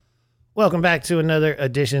Welcome back to another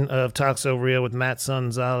edition of Talk So Real with Matt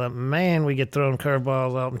Sonzala. Man, we get thrown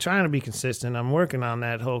curveballs out. I'm trying to be consistent. I'm working on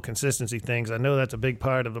that whole consistency thing, 'cause I know that's a big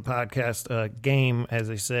part of the podcast game, as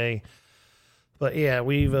they say. But yeah,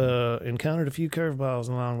 we've encountered a few curveballs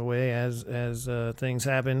along the way as things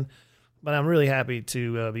happen. But I'm really happy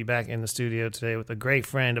to be back in the studio today with a great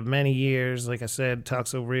friend of many years. Like I said, Talk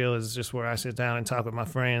So Real is just where I sit down and talk with my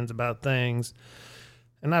friends about things.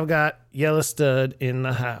 And I've got YellaStud in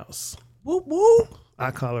the house. Whoop, whoop.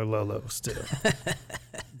 I call her Lolo still.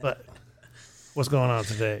 But what's going on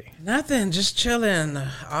today? Nothing, just chilling.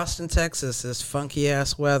 Austin, Texas is funky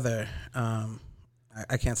ass weather.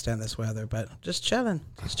 I can't stand this weather, but just chilling.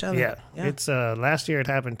 Yeah. It's last year it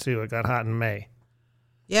happened too. It got hot in May.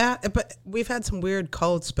 Yeah, but we've had some weird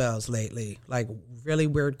cold spells lately, like really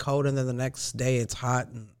weird cold, and then the next day it's hot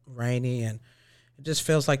and rainy, and it just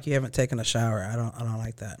feels like you haven't taken a shower. I don't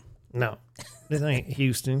like that. No, this ain't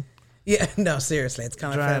Houston. Yeah, no, seriously, it's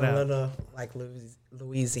kind of Dry it felt a out. little like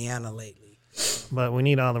Louisiana lately. But we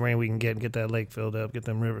need all the rain we can get that lake filled up, get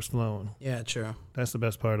them rivers flowing. Yeah, true. That's the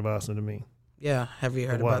best part of Austin to me. Yeah, have you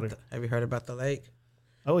heard water. about the lake?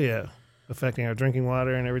 Oh yeah, affecting our drinking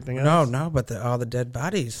water and everything else. No, but all the dead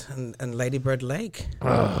bodies and Lady Bird Lake.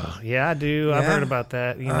 Oh, yeah, I do. I've Yeah. heard about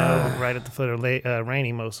that. You know, right at the foot of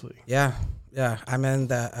Rainy mostly. Yeah. I'm in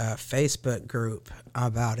the Facebook group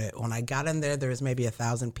about it. When I got in there was maybe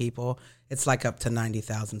 1,000 people. It's like up to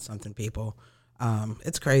 90,000 something people.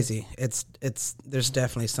 It's crazy. It's there's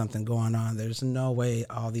definitely something going on. There's no way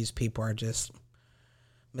all these people are just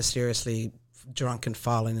mysteriously drunk and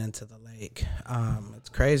falling into the lake. It's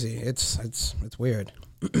crazy. It's weird.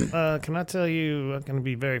 Can I tell you, I'm going to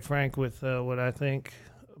be very frank with what I think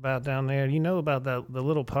about down there. You know about the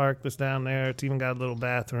little park that's down there? It's even got a little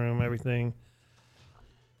bathroom, everything.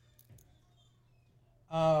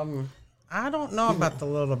 I don't know about the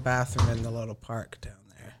little bathroom in the little park down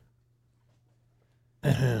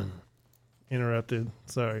there. Interrupted.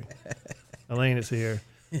 Sorry. Elaine is here.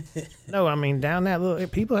 No, I mean, down that little...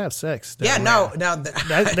 People have sex down there.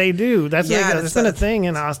 They do. That's it's been a thing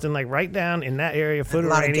in Austin, like right down in that area, foot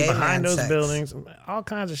of Rainy, behind those buildings. All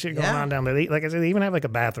kinds of shit going on down there. Like I said, they even have like a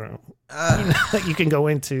bathroom that you can go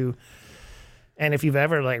into. And if you've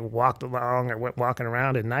ever like walked along or walking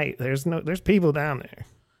around at night, there's people down there.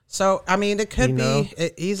 So, I mean,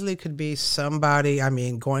 it easily could be somebody, I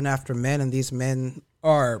mean, going after men, and these men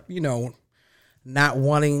are, not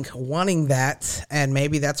wanting that, and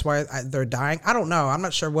maybe that's why they're dying. I don't know. I'm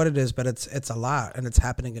not sure what it is, but it's a lot, and it's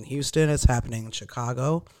happening in Houston. It's happening in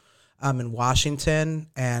Chicago, in Washington,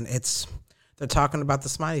 and they're talking about the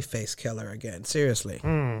smiley face killer again. Seriously,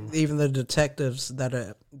 even the detectives that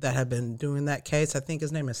have been doing that case. I think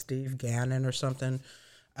his name is Steve Gannon or something.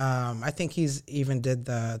 I think he's even did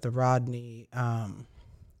the Rodney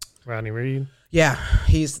Reed. Yeah,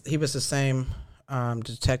 he was the same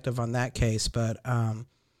detective on that case, but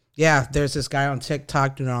there's this guy on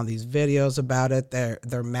TikTok doing all these videos about it.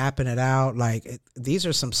 They're mapping it out. These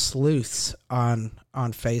are some sleuths on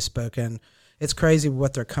Facebook, and it's crazy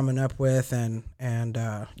what they're coming up with, and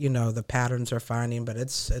the patterns they're finding. But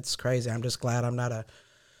it's crazy. I'm just glad I'm not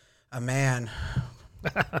a man.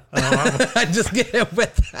 I just get it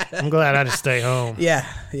with that. I'm glad I just stay home. Yeah.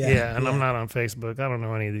 I'm not on Facebook. I don't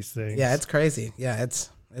know any of these things. Yeah, it's crazy. Yeah, it's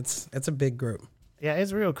a big group. Yeah,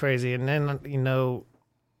 it's real crazy. And then,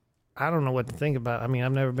 I don't know what to think about. I mean,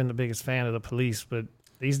 I've never been the biggest fan of the police, but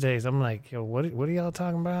these days I'm like, yo, what are y'all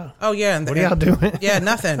talking about? Oh, yeah. What are y'all doing? Yeah,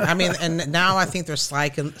 nothing. I mean, and now I think they're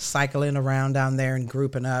cycling around down there and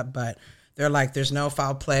grouping up, but they're like, there's no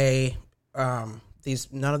foul play. None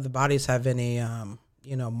of the bodies have any,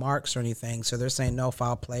 marks or anything. So they're saying no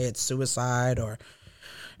foul play. It's suicide, or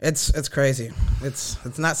it's crazy.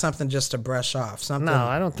 It's not something just to brush off. No,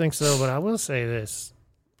 I don't think so. But I will say this: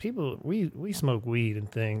 people, we smoke weed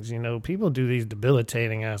and things. People do these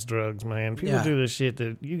debilitating ass drugs, man. People do this shit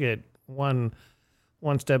that you get one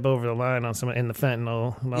step over the line on in the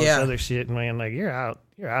fentanyl and all this other shit, man. Like you're out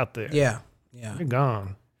there. Yeah, you're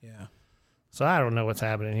gone. Yeah. So I don't know what's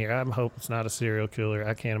happening here. I hope it's not a serial killer.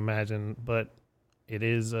 I can't imagine, but it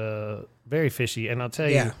is very fishy. And I'll tell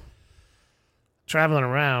you, traveling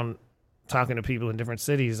around, talking to people in different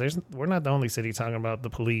cities, we're not the only city talking about the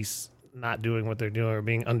police not doing what they're doing or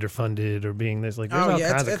being underfunded or being this. Like, there's all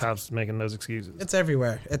kinds of cops making those excuses. It's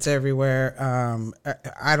everywhere.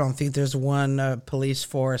 I don't think there's one police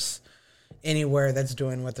force anywhere that's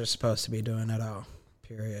doing what they're supposed to be doing at all,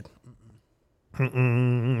 period.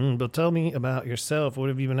 But tell me about yourself. What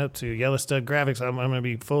have you been up to? YellaStud Graphics. I'm going to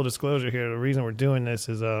be full disclosure here. The reason we're doing this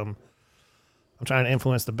is I'm trying to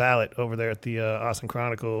influence the ballot over there at the Austin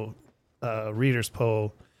Chronicle readers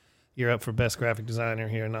poll. you're up for Best Graphic Designer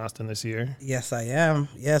here in Austin this year. Yes, I am.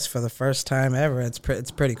 Yes, for the first time ever. It's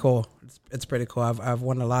pretty cool. It's pretty cool. I've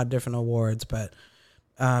won a lot of different awards, but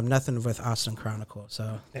nothing with Austin Chronicle.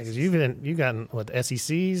 So yeah, because you gotten what, the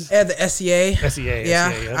SECs? Yeah, the SEA. SEA.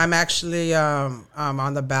 Yeah, SEA, yep. I'm actually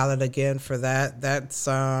on the ballot again for that. That's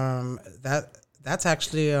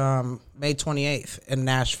actually May 28th in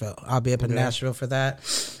Nashville. I'll be up in Nashville for that.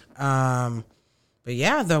 But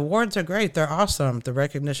yeah, the awards are great. They're awesome. The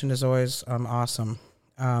recognition is always awesome.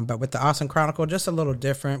 But with the Austin Chronicle, just a little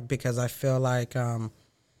different because I feel like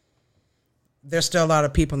there's still a lot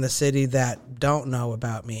of people in the city that don't know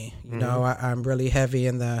about me. You know, I'm really heavy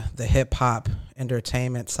in the hip hop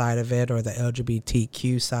entertainment side of it, or the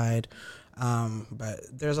LGBTQ side. But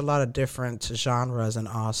there's a lot of different genres in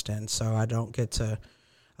Austin, so I don't get to.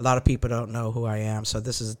 A lot of people don't know who I am, so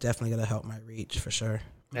this is definitely going to help my reach for sure.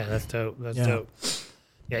 Yeah, that's dope. That's dope.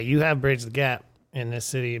 Yeah, you have bridged the gap in this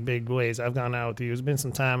city in big ways. I've gone out with you. It's been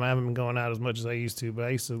some time. I haven't been going out as much as I used to, but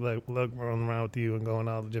I used to love rolling around with you and going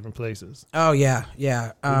all the different places. Oh yeah.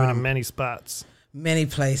 We've been in many spots. Many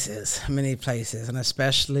places, and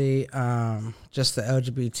especially just the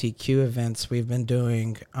LGBTQ events we've been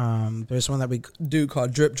doing. There's one that we do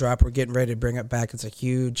called Drip Drop. We're getting ready to bring it back. It's a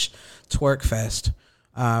huge twerk fest.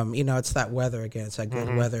 It's that weather again. It's that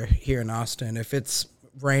good weather here in Austin. If it's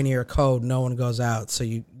rainy or cold, no one goes out. So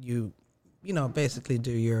you basically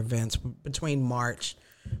do your events between March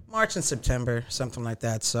and September, something like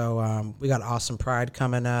that. So we got Awesome Pride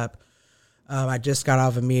coming up. I just got out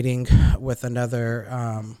of a meeting with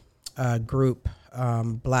another group,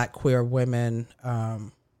 Black Queer Women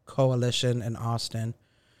Coalition in Austin.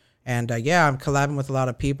 And I'm collabing with a lot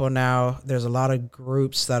of people now. There's a lot of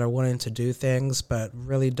groups that are wanting to do things, but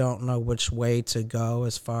really don't know which way to go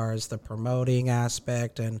as far as the promoting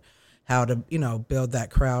aspect and how to, build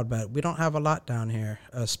that crowd. But we don't have a lot down here,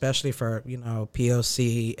 especially for,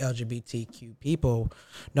 POC, LGBTQ people.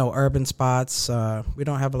 No urban spots. We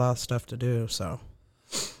don't have a lot of stuff to do, so.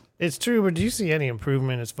 It's true, but do you see any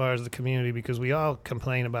improvement as far as the community? Because we all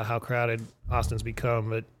complain about how crowded Austin's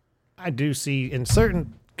become, but I do see in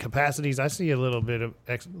certain capacities, I see a little bit of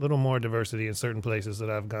little more diversity in certain places that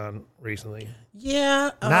I've gone recently. Yeah.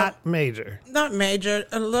 Not major,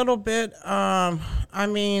 a little bit.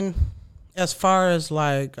 As far as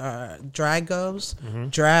like drag goes,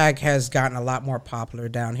 drag has gotten a lot more popular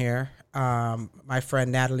down here. My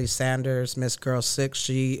friend Natalie Sanders, Miss Girl 6,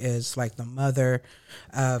 she is like the mother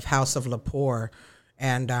of House of Lepore,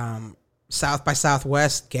 and South by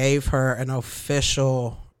Southwest gave her an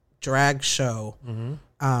official drag show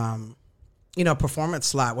performance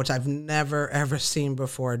slot, which I've never ever seen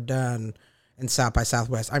before done in South by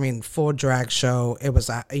Southwest. I mean, full drag show. It was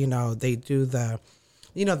they do the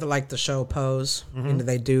the show pose.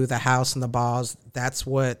 They do the house and the balls. That's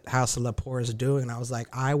what House of Lepore is doing. And I was like,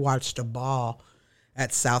 I watched a ball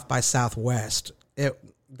at South by Southwest.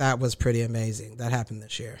 That was pretty amazing. That happened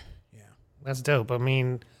this year. Yeah, that's dope. I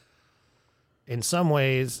mean, in some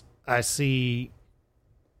ways, I see.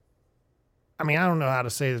 I mean, I don't know how to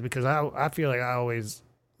say this because I feel like I always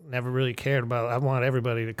never really cared about it. I want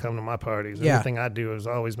everybody to come to my parties. Yeah. Everything I do has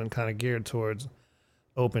always been kind of geared towards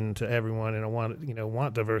open to everyone, and I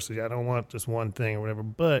want diversity. I don't want just one thing or whatever.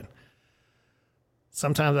 But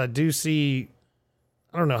sometimes I do see,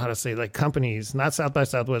 I don't know how to say, like companies, not South by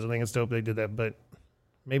Southwest. I think it's dope they did that, but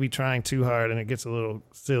maybe trying too hard and it gets a little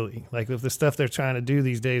silly. Like with the stuff they're trying to do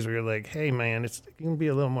these days where you're like, hey man, it can be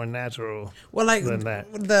a little more natural than that.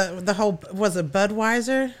 The whole, was it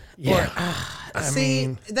Budweiser? Yeah. I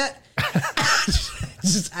mean, that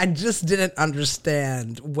I just didn't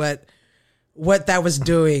understand what that was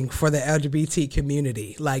doing for the LGBT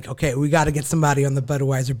community. Like, okay, we got to get somebody on the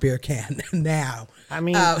Budweiser beer can now. I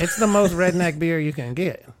mean, it's the most redneck beer you can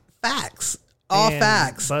get. Facts. All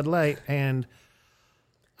facts. Bud Light. And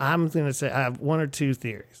I'm going to say I have one or two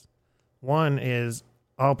theories. One is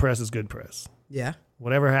all press is good press. Yeah.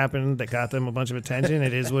 Whatever happened that got them a bunch of attention,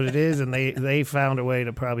 it is what it is, and they found a way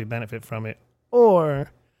to probably benefit from it. Or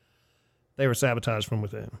they were sabotaged from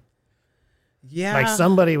within. Yeah. Like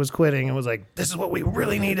somebody was quitting and was like, this is what we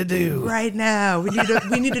really need to do. Right now. We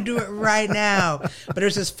need to do it right now. But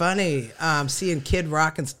it's just funny seeing Kid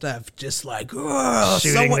Rock and stuff just like, oh,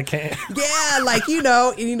 shooting the can. Yeah, like,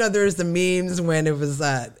 there's the memes when it was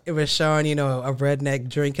showing, a redneck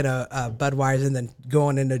drinking a Budweiser and then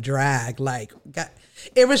going into drag. Like,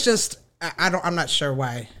 it was just, I'm not sure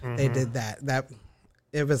why they did that.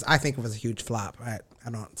 I think it was a huge flop. I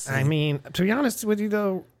don't see. I mean, to be honest with you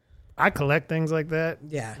though, I collect things like that.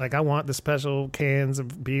 Yeah. Like I want the special cans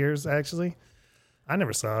of beers, actually. I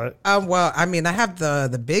never saw it. Well, I mean, I have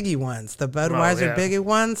the biggie ones, the Budweiser biggie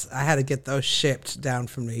ones. I had to get those shipped down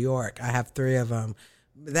from New York. I have 3 of them.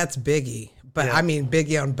 That's biggie. But I mean,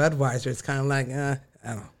 biggie on Budweiser, it's kind of like, I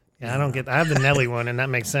don't know. Yeah, I don't get. I have the Nelly one, and that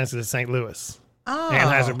makes sense. It's St. Louis. Oh,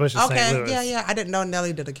 Anheuser-Busch is St. Louis. Yeah. I didn't know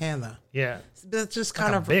Nelly did a can though. Yeah, that's just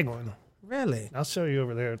kind of a big one. Really? I'll show you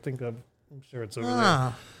over there. I'm sure it's over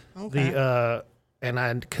there. Okay. And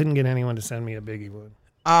I couldn't get anyone to send me a biggie one.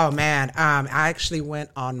 Oh man, I actually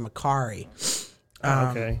went on Macari.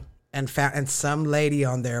 Okay. And some lady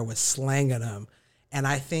on there was slanging them. And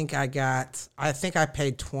I think I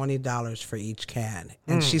paid $20 for each can.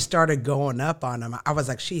 And she started going up on them. I was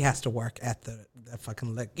like, she has to work at the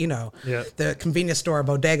fucking, the convenience store,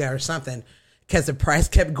 bodega or something. Because the price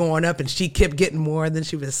kept going up and she kept getting more than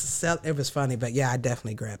she was selling. It was funny. But yeah, I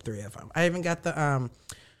definitely grabbed 3 of them. I even got the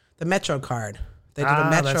Metro card. They did a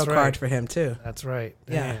Metro card for him too. That's right.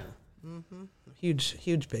 Yeah. Mm-hmm. Huge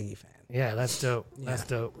Biggie fan. Yeah, that's dope. That's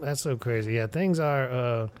dope. That's so crazy. Yeah, things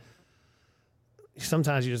are...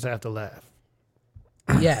 sometimes you just have to laugh.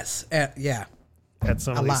 Yes. Yeah. At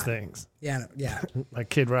some of these things. Yeah. Like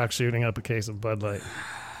Kid Rock shooting up a case of Bud Light.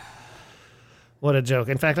 What a joke.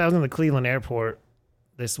 In fact, I was in the Cleveland airport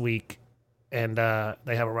this week, and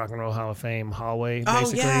they have a Rock and Roll Hall of Fame hallway,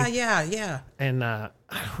 basically. Oh, yeah. And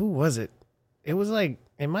who was it? It was like,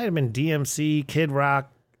 it might have been DMC, Kid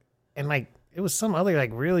Rock, and like, it was some other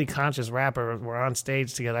like really conscious rapper were on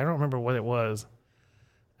stage together. I don't remember what it was.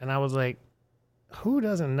 And I was like, who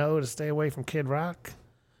doesn't know to stay away from Kid Rock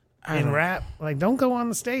in rap? Like, don't go on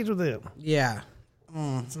the stage with him. Yeah.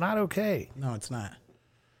 It's not okay. No, it's not.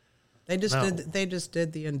 They just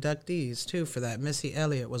did the inductees too for that. Missy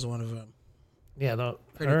Elliott was one of them. Yeah,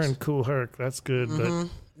 her and Kool Herc, that's good, but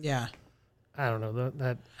yeah. I don't know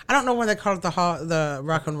that. I don't know why they call it the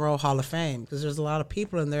Rock and Roll Hall of Fame, because there's a lot of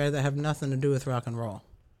people in there that have nothing to do with rock and roll.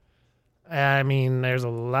 I mean, there's a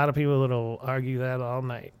lot of people that'll argue that all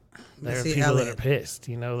night. There are people that are pissed,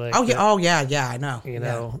 like. Oh yeah, I know. You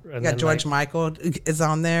know, you got George Michael is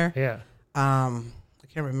on there. Yeah. I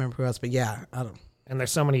can't remember who else, but yeah, I don't. And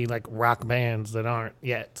there's so many like rock bands that aren't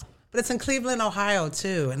yet. But it's in Cleveland, Ohio,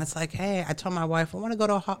 too. And it's like, hey, I told my wife, I want to go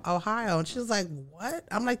to Ohio. And she was like, what?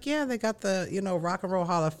 I'm like, yeah, they got the, Rock and Roll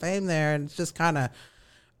Hall of Fame there. And it's just kind of,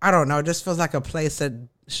 I don't know, it just feels like a place that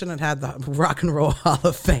shouldn't have the Rock and Roll Hall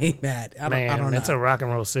of Fame at. I don't know. It's a rock and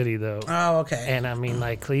roll city, though. Oh, okay. And I mean,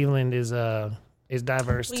 like, Cleveland is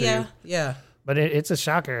diverse, too. Yeah. But it's a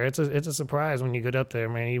shocker. It's a surprise when you get up there,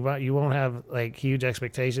 man. You won't have, like, huge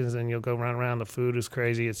expectations, and you'll go run around. The food is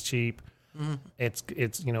crazy. It's cheap. Mm-hmm. It's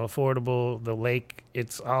affordable. The lake,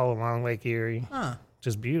 it's all along Lake Erie.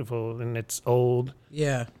 Just beautiful, and it's old.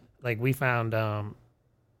 Yeah. Like we found,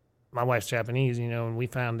 my wife's Japanese, and we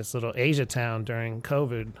found this little Asia town during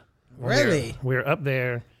COVID. Really? We're up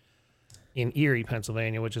there in Erie,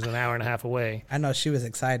 Pennsylvania, which is an hour and a half away. I know, she was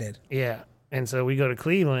excited. Yeah, and so we go to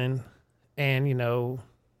Cleveland, and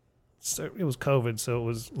so it was COVID, so it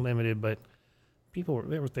was limited, but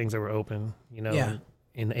there were things that were open, Yeah.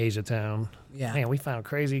 in Asia town. Yeah. Man, we found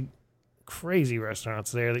crazy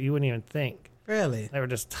restaurants there that you wouldn't even think. Really? They were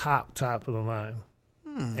just top of the line.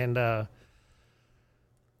 And the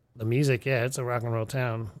music, it's a rock and roll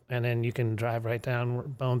town. And then you can drive right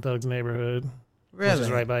down Bone Thugs neighborhood. Really? Which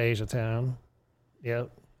is right by Asia town. Yep.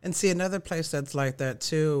 And see, another place that's like that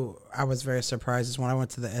too, I was very surprised, is when I went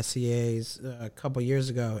to the SCAs a couple years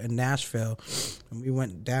ago in Nashville. And we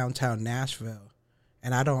went downtown Nashville.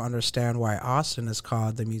 And I don't understand why Austin is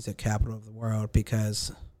called the music capital of the world,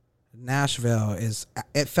 because Nashville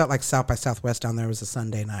it felt like South by Southwest down there. It was a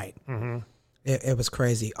Sunday night. Mm-hmm. It was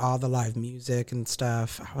crazy. All the live music and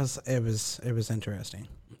stuff. It was interesting.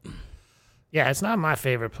 Yeah, it's not my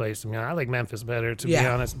favorite place. I like Memphis better, to be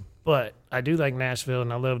honest. But I do like Nashville,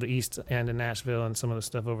 and I love the east end of Nashville and some of the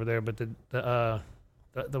stuff over there. But the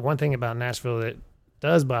one thing about Nashville that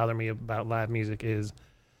does bother me about live music is,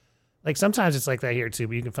 like, sometimes it's like that here too,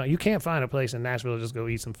 but you can't find a place in Nashville to just go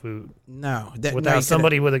eat some food. No, without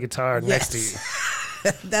somebody with a guitar next to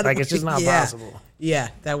you. Like, it's just not possible. Yeah,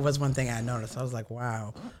 that was one thing I noticed. I was like,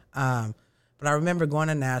 wow. But I remember going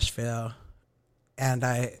to Nashville, and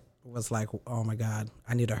I was like, oh my God,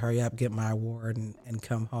 I need to hurry up, get my award, and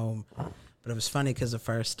come home. But it was funny because the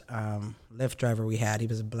first Lyft driver we had, he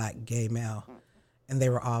was a black gay male. And they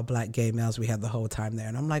were all black gay males we had the whole time there.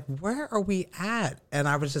 And I'm like, where are we at? And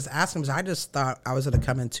I was just asking, because I just thought I was going to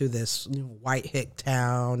come into this white hick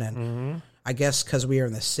town. And I guess because we were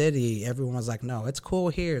in the city, everyone was like, no, it's cool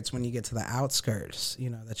here. It's when you get to the outskirts,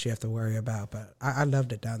 that you have to worry about. But I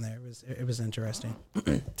loved it down there. It was interesting.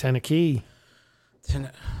 Tennessee.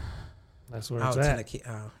 That's where it's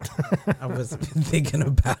at. I wasn't thinking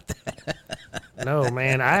about that. No,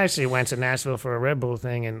 man. I actually went to Nashville for a Red Bull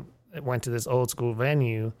thing and went to this old school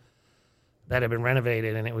venue that had been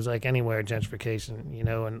renovated, and it was like anywhere gentrification, you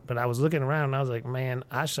know. But I was looking around and I was like, man,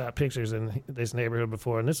 I shot pictures in this neighborhood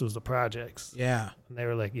before, and this was the projects. Yeah. And they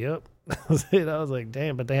were like, yep. That was it. I was like,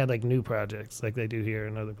 damn. But they had like new projects like they do here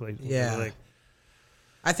in other places. Yeah. Like,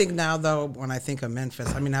 I think now, though, when I think of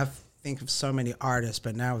Memphis, I mean, I think of so many artists,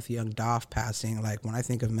 but now with Young Dolph passing, like when I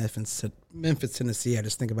think of Memphis, Tennessee, I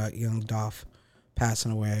just think about Young Dolph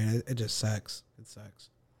passing away, and it just sucks. It sucks.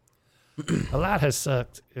 A lot has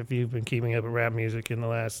sucked if you've been keeping up with rap music in the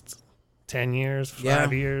last 10 years,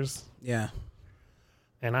 5 years. Yeah.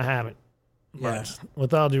 And I haven't. But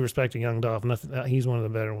with all due respect to Young Dolph, he's one of the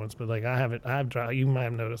better ones. But like you might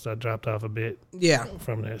have noticed I dropped off a bit. Yeah.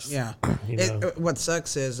 From this. Yeah. You know? What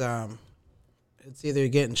sucks is it's either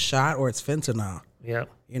getting shot or it's fentanyl. Yep.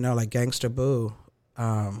 You know, like Gangsta Boo,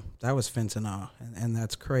 that was fentanyl, and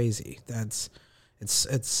that's crazy.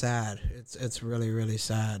 It's sad. It's really, really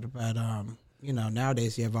sad. But you know,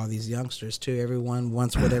 nowadays you have all these youngsters too. Everyone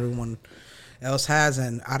wants what everyone else has,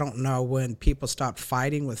 and I don't know when people stop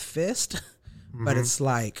fighting with fist, but it's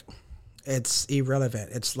like it's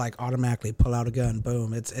irrelevant. It's like automatically pull out a gun,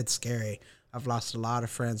 boom. It's scary. I've lost a lot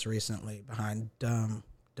of friends recently behind dumb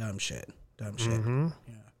shit. Mm-hmm.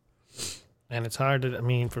 Yeah. And it's hard to. I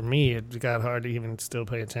mean, for me, it got hard to even still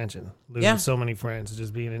pay attention. Losing so many friends,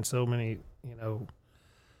 just being in so many, you know,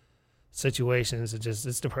 situations.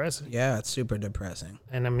 It's depressing. Yeah, it's super depressing.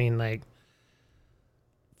 And I mean, like,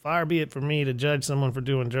 far be it for me to judge someone for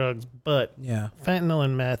doing drugs, but fentanyl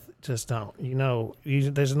and meth just don't. You know,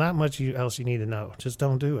 there's not much else you need to know. Just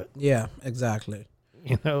don't do it. Yeah, exactly.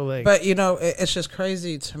 You know, like. But you know, it's just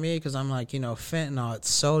crazy to me because I'm like, you know, fentanyl. It's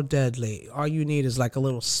so deadly. All you need is like a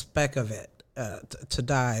little speck of it to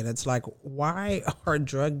die, and it's like, why are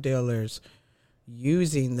drug dealers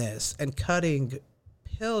using this and cutting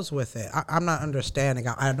pills with it? I'm not understanding.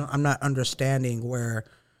 I'm not understanding where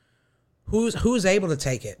who's able to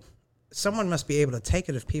take it. Someone must be able to take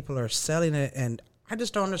it if people are selling it, and I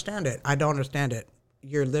just don't understand it. I don't understand it.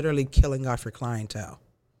 You're literally killing off your clientele.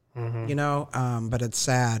 Mm-hmm. You know, but it's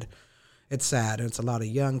sad. It's sad. It's a lot of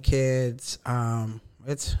young kids.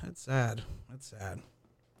 It's sad. It's sad.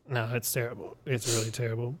 No, it's terrible. It's really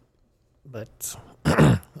terrible. But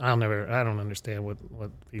I don't understand what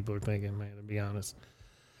people are thinking, man, to be honest.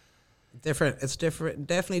 It's different.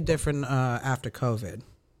 Definitely different after COVID,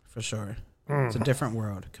 for sure. It's a different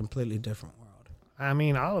world. Completely different world. I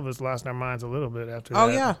mean, all of us lost our minds a little bit after that. Oh,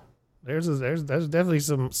 yeah. There's definitely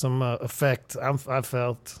some effect I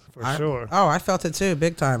felt for sure. Oh, I felt it too,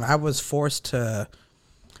 big time. I was forced to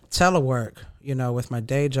telework, you know, with my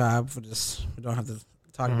day job. We don't have to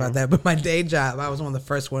talk about that, but my day job, I was one of the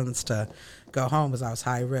first ones to go home because I was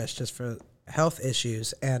high risk just for health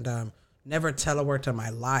issues, and never teleworked in my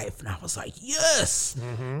life. And I was like, yes,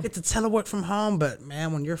 get to telework from home. But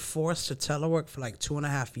man, when you're forced to telework for like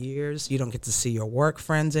 2.5 years, you don't get to see your work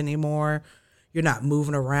friends anymore. You're not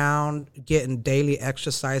moving around, getting daily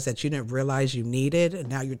exercise that you didn't realize you needed. And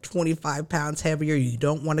now you're 25 pounds heavier. You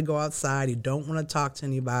don't want to go outside. You don't want to talk to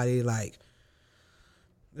anybody. Like,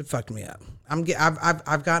 it fucked me up.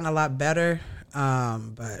 I've gotten a lot better.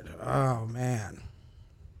 But oh man,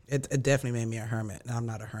 it definitely made me a hermit. And I'm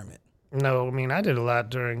not a hermit. No, I mean, I did a lot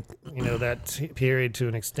during, you know, that period to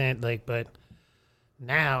an extent. Like, but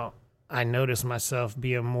now I notice myself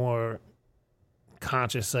being more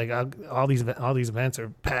conscious. Like, all these events are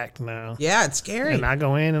packed now. Yeah, it's scary. And I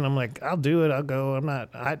go in and I'm like, I'll do it. I'll go.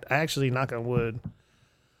 I actually, knock on wood,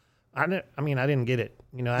 I didn't get it.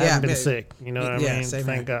 You know, I haven't been sick. You know what I mean?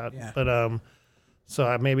 Thank God. Yeah. But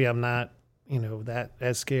so maybe I'm not, you know, that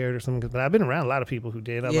as scared or something. But I've been around a lot of people who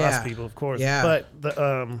did. I lost people, of course. Yeah.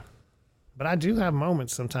 But I do have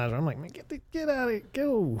moments sometimes where I'm like, man, get out of it,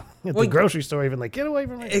 go. At the grocery store, even like, get away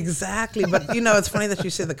from me. Exactly. But, you know, it's funny that you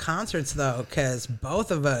say the concerts, though, because both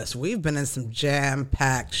of us, we've been in some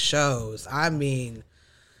jam-packed shows. I mean,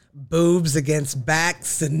 boobs against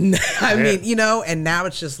backs. And I mean, you know, and now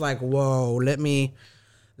it's just like, whoa, let me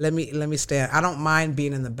stand. I don't mind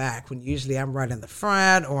being in the back when usually I'm right in the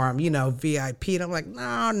front or I'm, you know, VIP. And I'm like,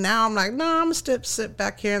 no, now I'm like, no, I'm going to sit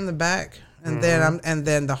back here in the back. And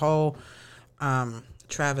then the whole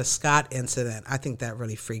Travis Scott incident, I think that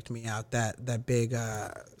really freaked me out. That big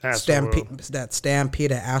stampede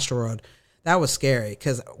at Astroworld, that was scary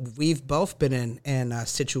because we've both been in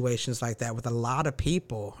situations like that with a lot of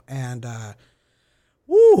people, and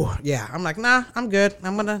Woo, yeah. I'm like, nah, I'm good.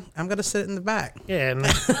 I'm gonna sit in the back. Yeah, and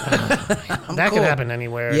that could happen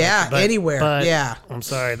anywhere. Yeah, anywhere. But yeah. I'm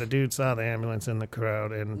sorry, the dude saw the ambulance in the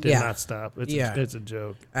crowd and did not stop. It's a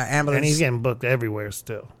joke. Ambulance, and he's getting booked everywhere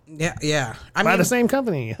still. Yeah. By the same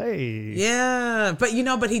company. Hey. Yeah,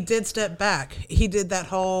 but he did step back. He did that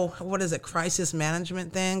whole, what is it, crisis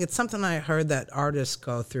management thing. It's something I heard that artists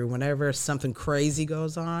go through whenever something crazy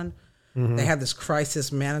goes on. Mm-hmm. They have this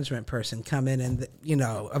crisis management person come in and,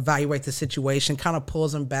 evaluate the situation, kind of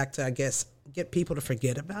pulls them back to, I guess, get people to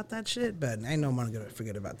forget about that shit. But ain't no one going to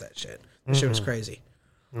forget about that shit. That shit was crazy.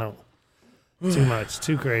 No. Too much.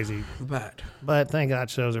 Too crazy. But thank God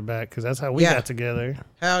shows are back because that's how we got together.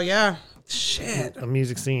 Hell yeah. Shit. A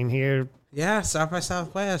music scene here. Yeah, South by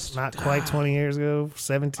Southwest. Not quite 20 years ago.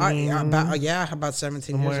 17. About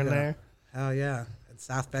 17 somewhere years ago. In there. Hell yeah.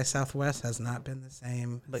 South by Southwest has not been the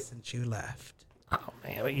same since you left. Oh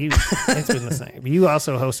man, but it's been the same. You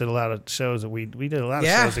also hosted a lot of shows that we did a lot of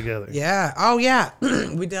shows together. Yeah. Oh yeah.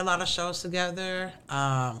 We did a lot of shows together.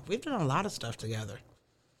 We've done a lot of stuff together.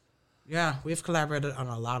 Yeah, we've collaborated on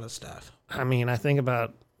a lot of stuff. I mean, I think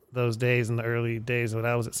about those days in the early days when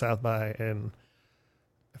I was at South by, and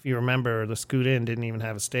if you remember, the Scoot In didn't even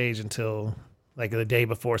have a stage until like the day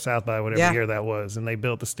before South by, whatever year that was, and they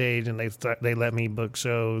built the stage and they let me book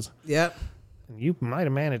shows. Yep. And you might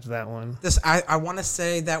have managed that one. I want to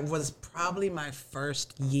say that was probably my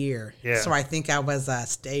first year. Yeah. So I think I was a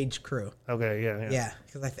stage crew. Okay. Yeah. Yeah,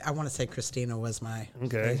 because I want to say Christina was my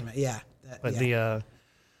stage man. Yeah. But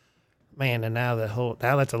man, and now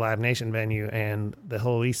that's a Live Nation venue, and the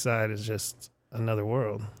whole East Side is just another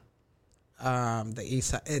world. The East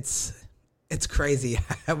Side, it's crazy.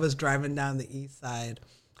 I was driving down the East Side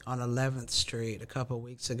on 11th Street a couple of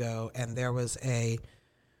weeks ago, and there was I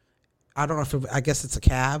don't know I guess it's a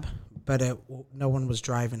cab, but no one was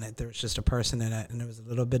driving it. There was just a person in it, and it was a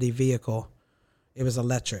little bitty vehicle. It was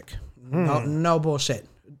electric. No bullshit.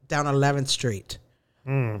 Down 11th Street.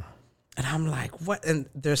 And I'm like, what? And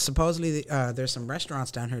there's supposedly, there's some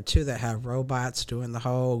restaurants down here, too, that have robots doing the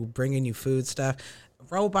whole bringing you food stuff.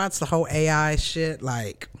 Robots, the whole AI shit,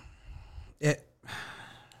 like,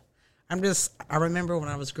 I remember when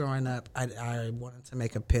I was growing up, I wanted to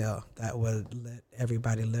make a pill that would let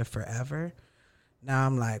everybody live forever. Now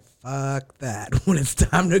I'm like, fuck that. When it's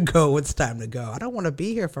time to go, it's time to go. I don't want to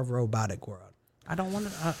be here for a robotic world. I don't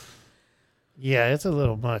want to. Yeah, it's a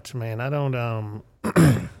little much, man. I don't,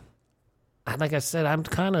 like I said,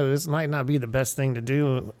 this might not be the best thing to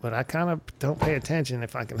do, but I kind of don't pay attention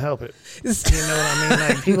if I can help it. You know what I mean?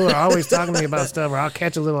 Like, people are always talking to me about stuff, or I'll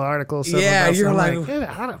catch a little article. Yeah, about you're like, hey,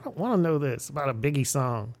 I don't want to know this about a Biggie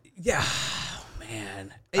song. Yeah,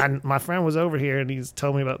 man. My friend was over here, and he's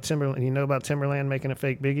told me about Timberland. You know about Timberland making a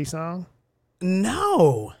fake Biggie song?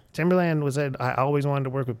 No. Timberland said, I always wanted to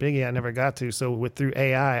work with Biggie. I never got to. So through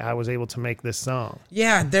AI, I was able to make this song.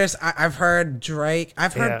 Yeah, I've heard Drake.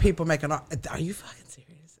 I've heard people making. Are you fucking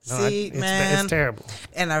serious? No, See, man, it's terrible.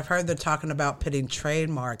 And I've heard they're talking about putting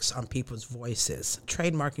trademarks on people's voices.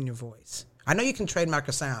 Trademarking your voice. I know you can trademark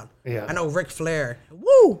a sound. Yeah. I know Ric Flair.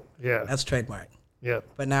 Woo. Yeah. That's trademark. Yeah.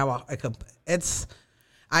 But now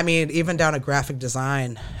even down to graphic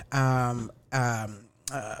design.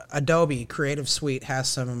 Adobe Creative Suite has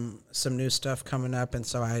some new stuff coming up, and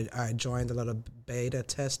so I joined a little beta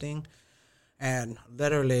testing, and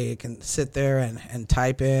literally can sit there and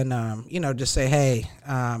type in, just say, hey,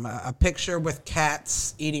 a picture with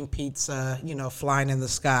cats eating pizza, flying in the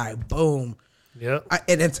sky, boom. Yep.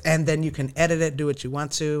 And then you can edit it, do what you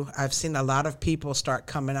want to. I've seen a lot of people start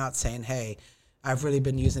coming out saying, hey, I've really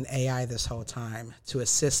been using AI this whole time to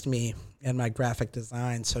assist me in my graphic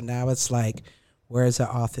design. So now it's like, where's the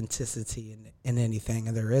authenticity in anything?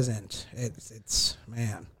 And there isn't. It's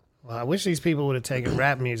man. Well, I wish these people would have taken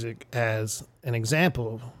rap music as an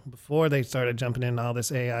example before they started jumping into all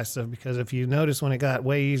this AI stuff. Because if you notice, when it got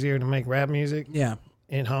way easier to make rap music,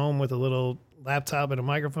 in home with a little laptop and a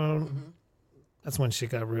microphone, that's when shit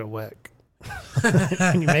got real whack.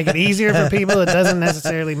 When you make it easier for people, it doesn't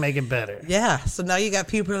necessarily make it better. Yeah. So now you got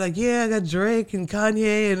people like, I got Drake and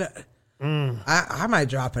Kanye and. I might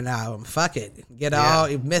drop an album. Fuck it. Get all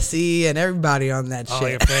Missy and everybody on that all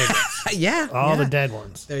shit. Your favorites. All the dead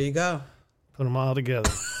ones. There you go. Put them all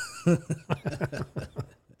together. $1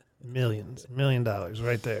 million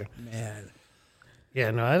right there. Man.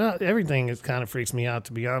 Yeah, no, I don't, everything kind of freaks me out,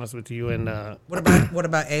 to be honest with you. And what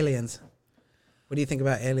about aliens? What do you think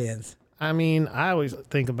about aliens? I mean, I always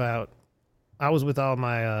think about. I was with all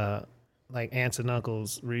my aunts and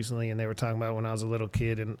uncles recently, and they were talking about when I was a little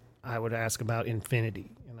kid, and I would ask about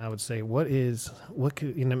infinity, and I would say,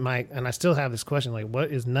 and I still have this question, like,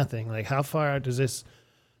 what is nothing? Like, how far does this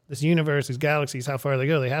this universe, these galaxies, how far they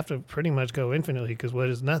go, they have to pretty much go infinitely because what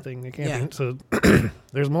is nothing? They can't be. So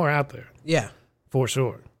there's more out there. Yeah. For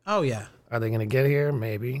sure. Oh, yeah. Are they going to get here?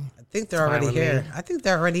 Maybe. I think they're already here. I think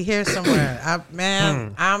they're already here somewhere.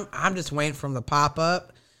 I'm just waiting for them to pop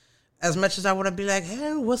up. As much as I want to be like,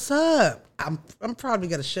 hey, what's up? I'm probably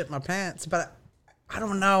going to shit my pants, but I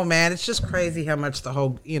don't know, man. It's just crazy how much the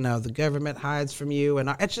whole, the government hides from you. And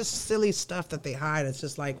it's just silly stuff that they hide. It's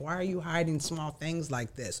just like, why are you hiding small things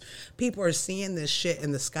like this? People are seeing this shit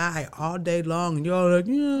in the sky all day long. And you're like,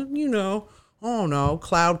 I don't know,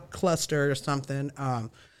 cloud cluster or something.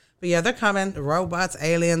 But yeah, they're coming. The robots,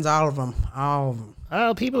 aliens, all of them.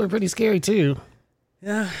 Oh, people are pretty scary too.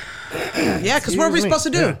 Yeah. Yeah, because what are we supposed to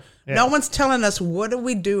do? Yeah. No one's telling us what do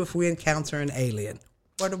we do if we encounter an alien.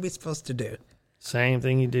 What are we supposed to do? Same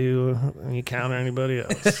thing you do when you encounter anybody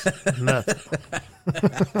else. Nothing.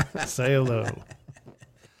 Say hello.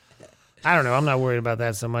 I don't know. I'm not worried about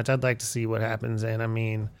that so much. I'd like to see what happens. And I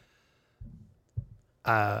mean,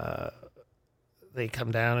 they come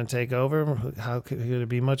down and take over. How could it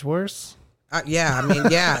be much worse? Yeah.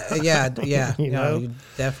 You're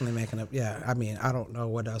definitely making up. Yeah. I mean, I don't know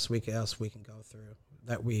what else we can go through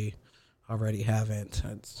that we already haven't.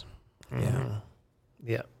 Yeah.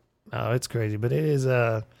 No, it's crazy, but it is.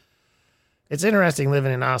 It's interesting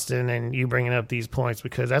living in Austin and you bringing up these points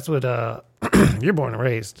because that's what you're born and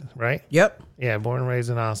raised, right? Yep. Yeah, born and raised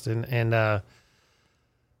in Austin, and that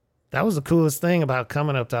was the coolest thing about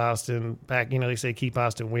coming up to Austin back. They say keep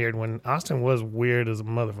Austin weird when Austin was weird as a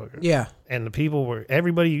motherfucker. Yeah. And the people were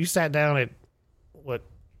everybody. You sat down at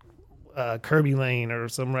Kirby Lane or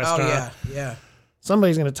some restaurant. Oh yeah.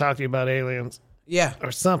 Somebody's gonna talk to you about aliens. Yeah.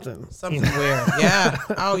 Or something. Something weird. Yeah.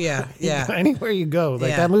 Oh, yeah. Yeah. Anywhere you go.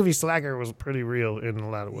 That movie Slacker was pretty real in a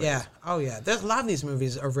lot of ways. Yeah. Oh, yeah. There's a lot of these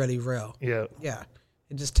movies are really real. Yeah. Yeah.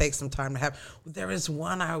 It just takes some time to have. There is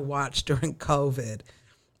one I watched during COVID,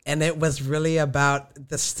 and it was really about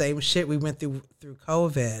the same shit we went through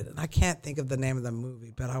COVID. And I can't think of the name of the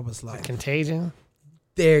movie, but I was like... Contagion?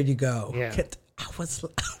 There you go. Yeah. I was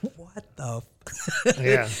like, what the...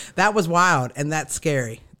 Yeah. That was wild, and that's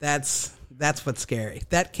scary. That's what's scary.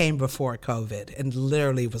 That came before COVID and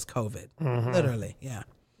literally was COVID. Mm-hmm. Literally, yeah.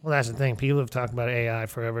 Well, that's the thing. People have talked about AI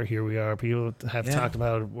forever. Here we are. People have talked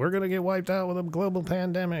about we're going to get wiped out with a global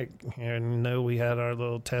pandemic. And we had our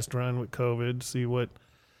little test run with COVID, see what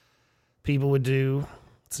people would do,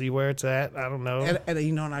 see where it's at. I don't know. And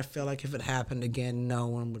I feel like if it happened again, no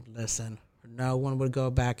one would listen. No one would go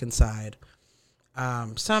back inside.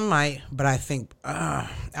 Some might, but I think, I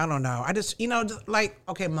don't know. I just,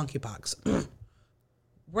 okay, monkeypox.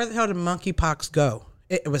 Where the hell did monkeypox go?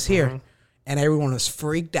 It was here, and everyone was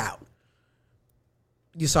freaked out.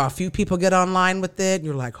 You saw a few people get online with it, and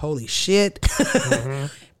you're like, holy shit.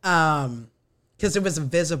 Because it was a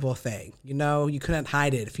visible thing. You couldn't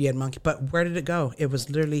hide it if you had monkey. But where did it go? It was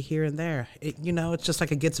literally here and there. It's just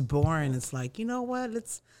like it gets boring. It's like, you know what?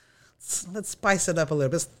 Let's spice it up a little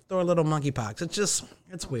bit. Let's throw a little monkeypox.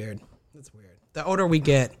 It's weird. It's weird. The older we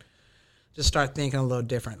get, just start thinking a little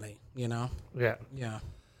differently, Yeah. Yeah.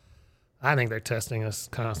 I think they're testing us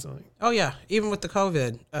constantly. Oh, yeah. Even with the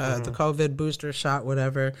COVID, the COVID booster shot,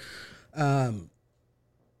 whatever. Yeah,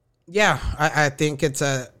 I think it's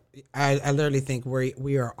I literally think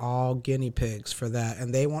we are all guinea pigs for that.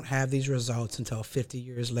 And they won't have these results until 50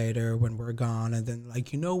 years later when we're gone. And then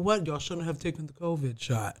you know what? Y'all shouldn't have taken the COVID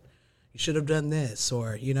shot. You should have done this,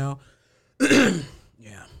 or, Yeah.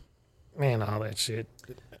 Man, all that shit.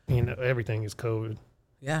 Everything is COVID.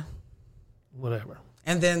 Yeah. Whatever.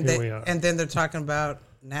 And then they're talking about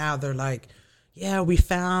now they're like, yeah, we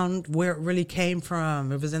found where it really came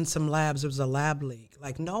from. It was in some labs. It was a lab leak.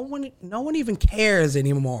 No one even cares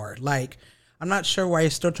anymore. I'm not sure why you're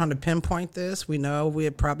still trying to pinpoint this. We know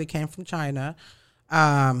it probably came from China.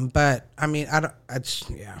 But I mean,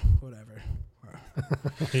 whatever.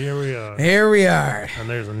 Here we are. And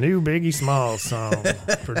there's a new Biggie Smalls song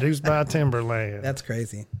produced by Timberland. That's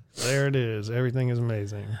crazy. There it is. Everything is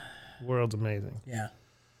amazing. The world's amazing. Yeah.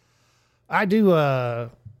 I do,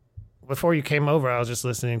 before you came over, I was just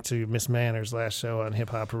listening to Miss Manner's last show on Hip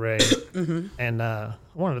Hop Parade. And I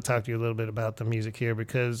wanted to talk to you a little bit about the music here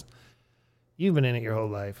because you've been in it your whole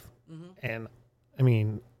life. And, I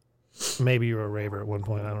mean, maybe you were a raver at one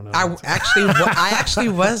point. I don't know. I actually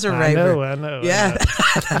was a raver. I know. Yeah,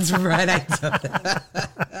 that's right.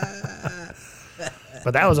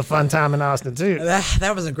 But that was a fun time in Austin, too.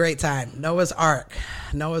 That was a great time. Noah's Ark.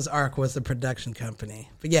 Noah's Ark was the production company.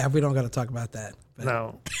 But yeah, we don't got to talk about that. But.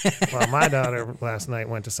 No. Well, my daughter last night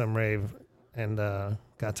went to some rave and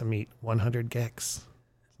got to meet 100 Gex,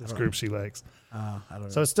 this group she likes. I don't know.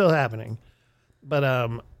 So it's still happening. But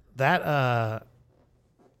that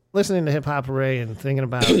listening to Hip Hop Hooray and thinking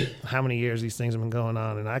about how many years these things have been going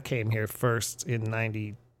on, and I came here first in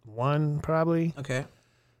 91 probably. Okay.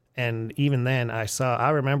 And even then I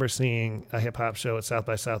remember seeing a hip hop show at South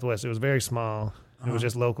by Southwest. It was very small. It was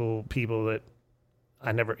just local people that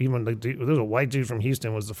I never, even there was a white dude from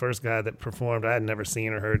Houston was the first guy that performed. I had never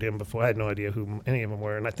seen or heard him before. I had no idea who any of them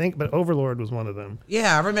were. And I think, but Overlord was one of them.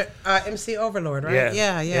 Yeah, I remember MC Overlord, right?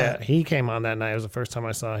 Yeah. He came on that night. It was the first time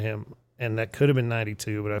I saw him. And that could have been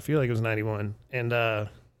 92, but I feel like it was 91. And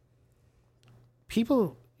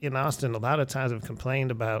people in Austin a lot of times have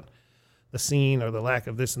complained about the scene or the lack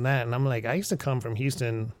of this and that. And I'm like, I used to come from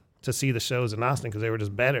Houston to see the shows in Austin because they were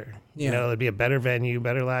just better. Yeah. You know, there'd be a better venue,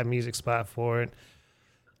 better live music spot for it.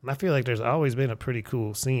 And I feel like there's always been a pretty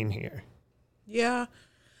cool scene here. Yeah,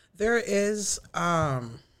 there is. I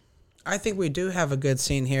think we do have a good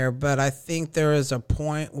scene here, but I think there is a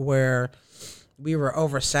point where we were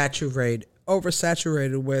oversaturated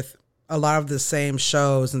with a lot of the same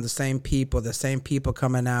shows and the same people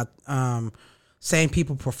coming out, same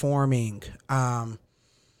people performing.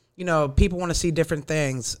 You know, people want to see different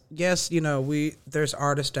things. Yes, you know, there's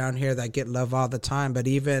artists down here that get love all the time, but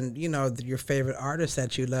even, you know, your favorite artists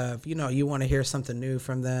that you love, you know, you want to hear something new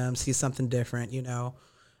from them, see something different, you know.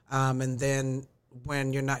 And then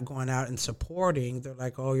when you're not going out and supporting, they're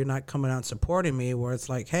like, oh, you're not coming out and supporting me, where it's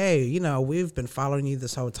like, hey, you know, we've been following you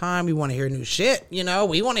this whole time. We want to hear new shit. You know,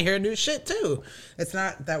 we want to hear new shit too. It's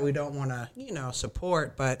not that we don't want to, you know,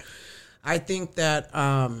 support, but I think that,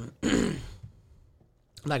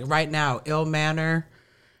 like right now, Ill Manor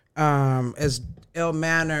is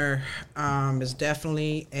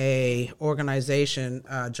definitely a organization.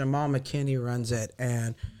 Jamal McKinney runs it,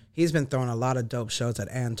 and he's been throwing a lot of dope shows at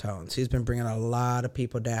Antone's. He's been bringing a lot of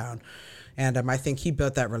people down. And I think he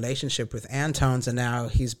built that relationship with Antone's, and now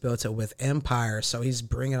he's built it with Empire. So he's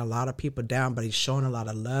bringing a lot of people down, but he's showing a lot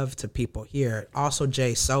of love to people here. Also,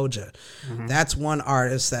 Jay Soulja. Mm-hmm. That's one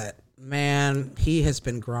artist that, man, he has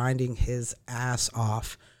been grinding his ass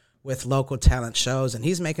off with local talent shows, and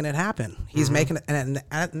he's making it happen. He's making it, and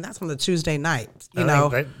that's on the Tuesday night. You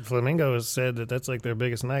know, Flamingo has said that that's like their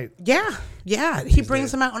biggest night. Yeah. He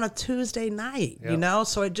brings them out on a Tuesday night. Yep. You know,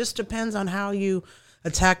 so it just depends on how you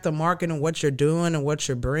attack the market and what you're doing and what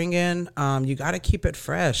you're bringing. You got to keep it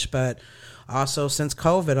fresh, but also since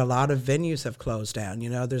COVID, a lot of venues have closed down. You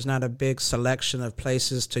know, there's not a big selection of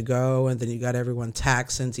places to go, and then you got everyone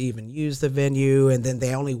taxing to even use the venue, and then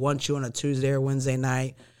they only want you on a Tuesday or Wednesday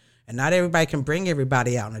night. And not everybody can bring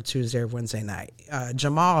everybody out on a Tuesday or Wednesday night.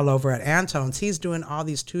 Jamal over at Antone's, he's doing all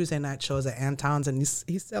these Tuesday night shows at Antone's, and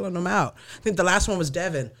he's selling them out. I think the last one was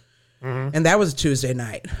Devin, and that was a Tuesday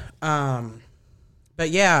night. But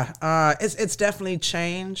yeah, it's definitely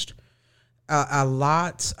changed. A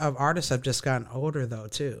lot of artists have just gotten older though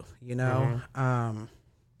too, you know.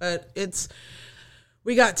 But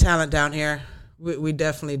we got talent down here. We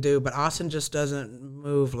definitely do. But Austin just doesn't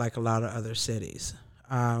move like a lot of other cities.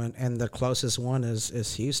 And the closest one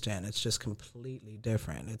is Houston. It's just completely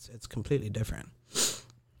different. It's completely different.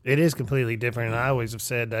 It is completely different. And I always have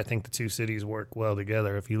said I think the two cities work well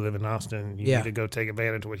together. If you live in Austin, you need to go take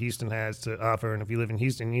advantage of what Houston has to offer. And if you live in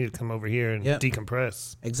Houston, you need to come over here and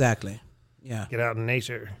decompress. Exactly. Yeah. Get out in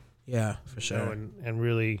nature. Yeah, for sure. You know, and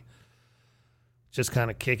really just kind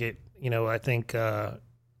of kick it. You know, I think on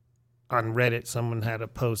Reddit, someone had a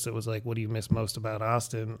post that was like, what do you miss most about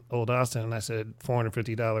Austin, old Austin? And I said,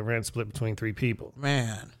 $450 rent split between 3 people.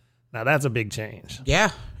 Man. Now, that's a big change. Yeah.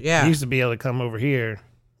 You used to be able to come over here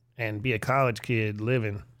and be a college kid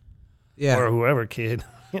living, or whoever kid,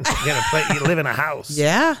 you live in a house.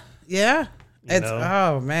 Yeah.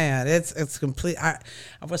 Oh man, it's complete. I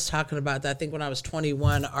was talking about that. I think when I was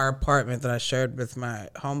 21, our apartment that I shared with my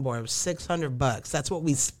homeboy was $600. That's what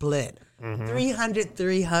we split.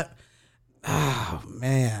 300. Oh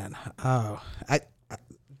man. Oh,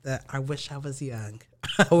 I wish I was young.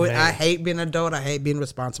 I hate being an adult. I hate being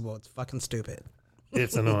responsible. It's fucking stupid.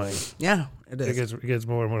 It's annoying. Yeah, it is. It gets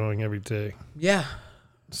more annoying every day. Yeah.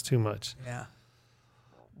 It's too much. Yeah.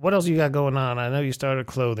 What else you got going on? I know you started a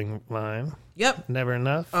clothing line. Yep. Never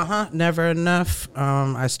Enough? Never Enough.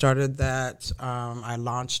 I started that. I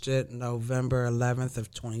launched it November 11th of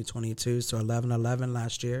 2022, so 11/11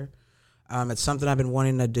 last year. It's something I've been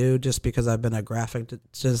wanting to do just because I've been a graphic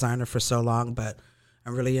designer for so long, but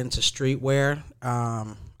I'm really into streetwear.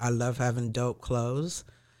 I love having dope clothes.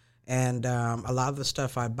 And a lot of the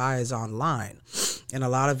stuff I buy is online. And a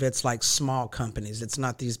lot of it's like small companies. It's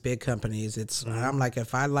not these big companies. I'm like,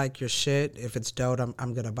 if I like your shit, if it's dope,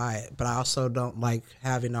 I'm going to buy it. But I also don't like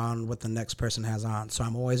having on what the next person has on. So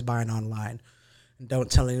I'm always buying online.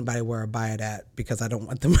 Don't tell anybody where I buy it at because I don't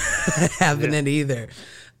want them having it either.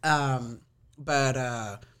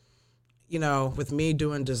 But you know, with me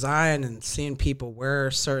doing design and seeing people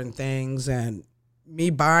wear certain things and me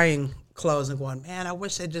buying clothes and going, man, I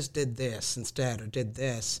wish they just did this instead or did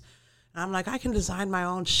this. And I'm like, I can design my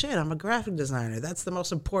own shit. I'm a graphic designer. That's the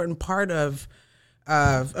most important part of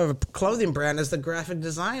a clothing brand is the graphic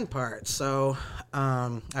design part. So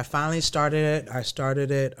I finally started it. I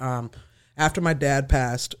started it after my dad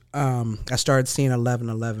passed. I started seeing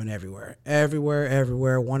 1111 everywhere,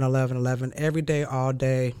 11111 every day, all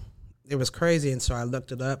day. It was crazy, and so I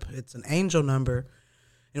looked it up. It's an angel number,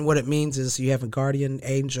 and what it means is you have a guardian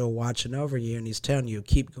angel watching over you, and he's telling you,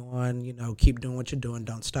 keep going, you know, keep doing what you're doing,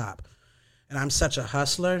 don't stop. And I'm such a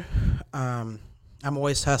hustler. I'm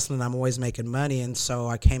always hustling. I'm always making money, and so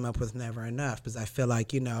I came up with never enough because I feel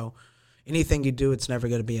like, you know, anything you do, it's never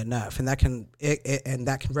going to be enough, and that can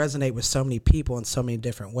resonate with so many people in so many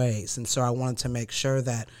different ways. And so I wanted to make sure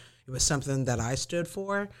that it was something that I stood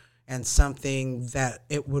for and something that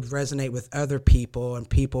it would resonate with other people and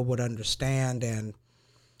people would understand. And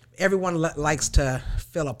everyone likes to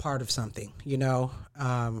feel a part of something, you know,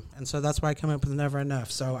 and so that's why I come up with never enough.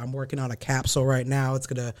 So I'm working on a capsule right now. It's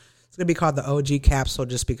gonna be called the OG capsule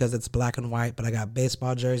just because it's black and white, but I got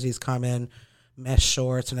baseball jerseys coming, mesh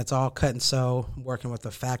shorts, and it's all cut and sew. I'm working with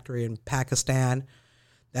a factory in Pakistan.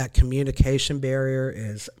 That communication barrier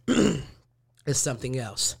is is something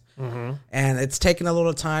else. Mm-hmm. And it's taken a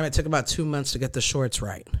little time. It took about 2 months to get the shorts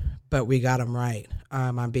right, but we got them right.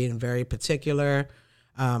 I'm being very particular.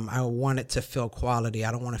 I want it to feel quality.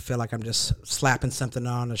 I don't want to feel like I'm just slapping something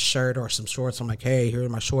on a shirt or some shorts. I'm like, hey, here are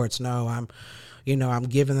my shorts. No, I'm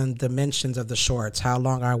giving them dimensions of the shorts, how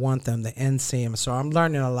long I want them, the inseam. So I'm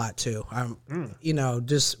learning a lot too. I'm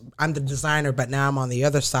the designer, but now I'm on the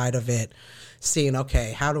other side of it, seeing,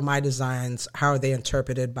 okay, how do my designs, how are they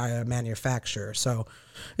interpreted by a manufacturer? So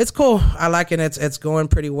it's cool. I like it. It's going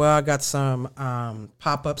pretty well. I got some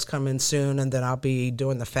pop-ups coming soon, and then I'll be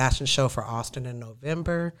doing the fashion show for Austin in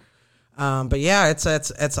November. But yeah,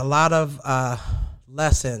 it's a lot of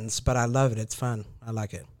lessons, but I love it. It's fun. I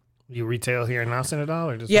like it. You retail here in Austin at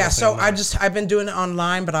all, or just so I've been doing it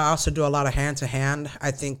online, but I also do a lot of hand to hand.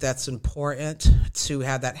 I think that's important to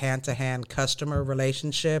have that hand to hand customer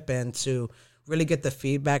relationship and to really get the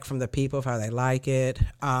feedback from the people of how they like it.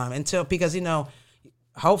 Because you know,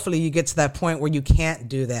 hopefully you get to that point where you can't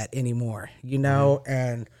do that anymore, you know,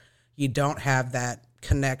 and you don't have that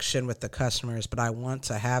connection with the customers. But I want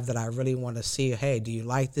to have that. I really want to see, hey, do you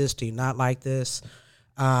like this? Do you not like this?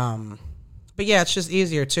 But yeah, it's just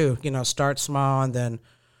easier too, you know, start small, and then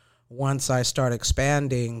once I start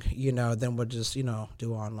expanding, you know, then we'll just, you know,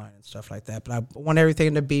 do online and stuff like that. But I want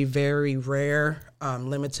everything to be very rare,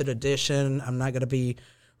 limited edition. I'm not going to be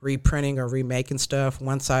reprinting or remaking stuff.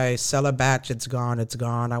 Once I sell a batch, it's gone.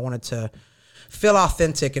 I want it to feel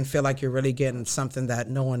authentic and feel like you're really getting something that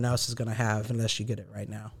no one else is going to have unless you get it right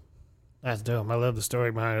now. That's dope. I love the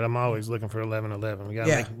story behind it. I'm always looking for 1111. We got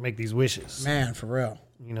to make these wishes. Man, for real.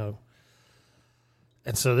 You know.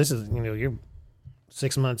 And so this is, you know, you're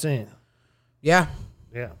 6 months in. Yeah.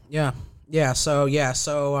 Yeah. So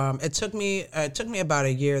it took me about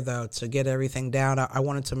a year though to get everything down. I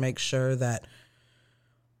wanted to make sure that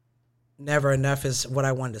never enough is what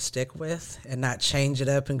I wanted to stick with and not change it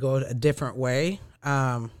up and go a different way.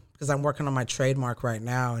 Because I'm working on my trademark right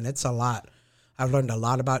now, and it's a lot. I've learned a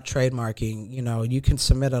lot about trademarking. You know, you can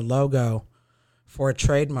submit a logo for a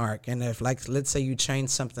trademark, and if, like, let's say you change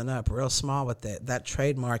something up real small with it, that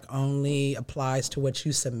trademark only applies to what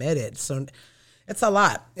you submitted. So it's a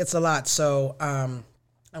lot. So I'm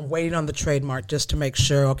waiting on the trademark just to make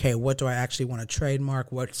sure, okay, what do I actually want to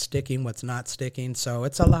trademark, what's sticking, what's not sticking. So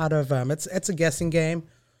it's a lot of it's a guessing game,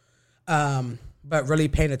 but really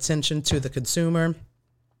paying attention to the consumer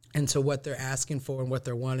and to what they're asking for and what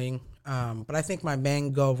they're wanting. But I think my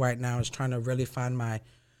main goal right now is trying to really find my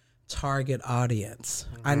target audience.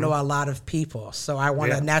 Mm-hmm. I know a lot of people, so I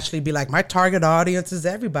want to naturally be like, my target audience is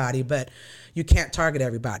everybody, but you can't target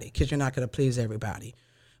everybody because you're not going to please everybody.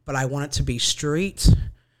 But I want it to be street.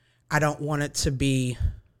 I don't want it to be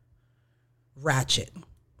ratchet.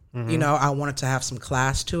 Mm-hmm. You know, I want it to have some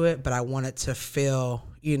class to it, but I want it to feel,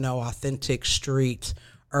 you know, authentic street,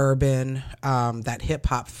 urban, that hip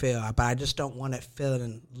hop feel. But I just don't want it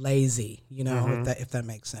feeling lazy, you know, if that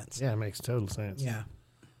makes sense. Yeah, it makes total sense. Yeah.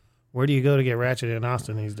 Where do you go to get Ratchet in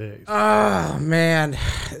Austin these days? Oh man,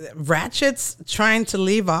 Ratchet's trying to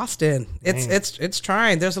leave Austin. It's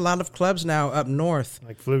trying. There's a lot of clubs now up north,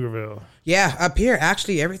 like Pflugerville. Yeah, up here.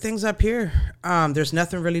 Actually, everything's up here. There's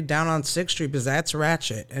nothing really down on 6th Street because that's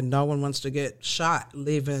Ratchet, and no one wants to get shot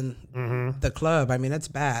leaving the club. I mean, it's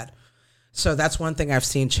bad. So that's one thing I've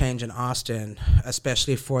seen change in Austin,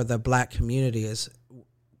 especially for the black community, is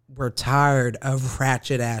we're tired of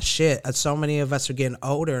ratchet ass shit. So many of us are getting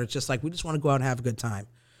older. It's just like we just want to go out and have a good time.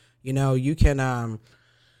 You know, you can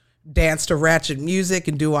dance to ratchet music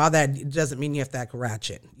and do all that. It doesn't mean you have to act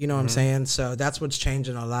ratchet. You know what I'm saying? So that's what's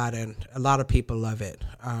changing a lot, and a lot of people love it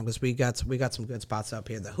because we got some good spots up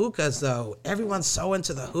here. The hookahs, though, everyone's so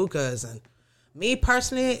into the hookahs, and me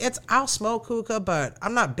personally, I'll smoke hookah, but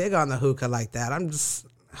I'm not big on the hookah like that.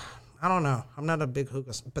 I don't know. I'm not a big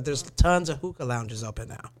hookah, but there's tons of hookah lounges open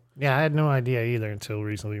now. Yeah, I had no idea either until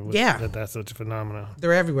recently. That's such a phenomenon.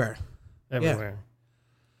 They're everywhere. Everywhere.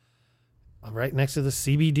 Yeah. Right next to the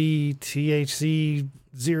CBD THC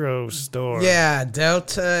Zero store. Yeah,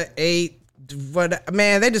 Delta 8.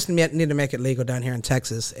 Man, they just need to make it legal down here in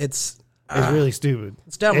Texas. It's really stupid.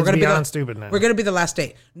 It's dumb. We're beyond stupid now. We're gonna be the last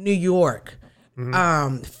state. New York,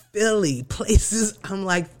 Philly, places. I'm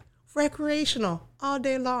like recreational all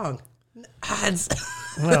day long.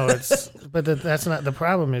 No, that's not the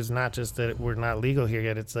problem. Is not just that we're not legal here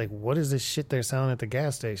yet. It's like, what is this shit they're selling at the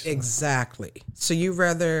gas station? Exactly. So you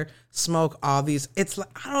rather smoke all these? It's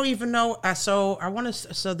like I don't even know. So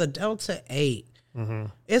the Delta 8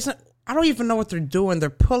 isn't. I don't even know what they're doing. They're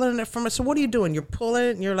pulling it from it. So what are you doing? You're pulling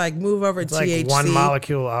it and you're like move over it's THC. Like one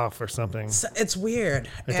molecule off or something. So it's weird.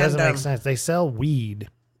 It doesn't make sense. They sell weed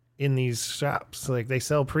in these shops. Like they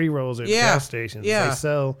sell pre-rolls at gas stations. Yeah. They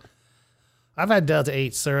sell. I've had Delta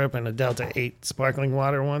 8 syrup and a Delta 8 sparkling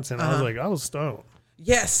water once, and I was like, I was stoned.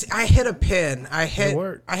 Yes, I hit a pen. I hit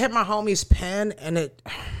my homie's pen, and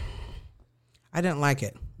I didn't like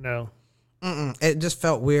it. No. It just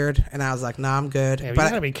felt weird, and I was like, nah, I'm good. Yeah, but you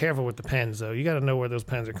gotta be careful with the pens, though. You gotta know where those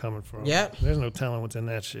pens are coming from. Yep. There's no telling what's in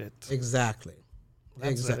that shit. Exactly.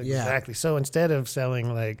 Exactly. So instead of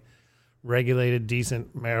selling like regulated,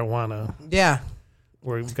 decent marijuana,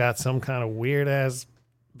 we've got some kind of weird ass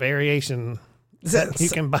variation that you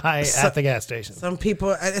can buy at the gas station. Some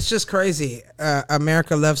people, it's just crazy.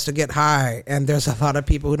 America loves to get high, and there's a lot of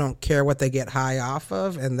people who don't care what they get high off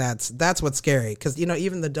of, and that's what's scary. Because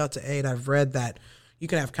even the Delta 8, I've read that you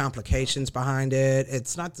can have complications behind it.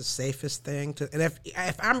 It's not the safest thing to. And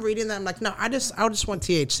if I'm reading that, I'm like, no, I just want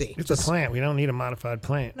THC. It's a plant. We don't need a modified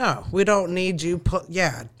plant. No, we don't need you.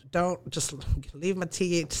 Don't just leave my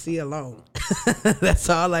THC alone. That's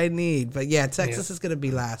all I need. But Texas is going to be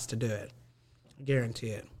last to do it. I guarantee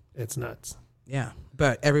it. It's nuts. Yeah.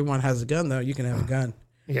 But everyone has a gun, though. You can have a gun.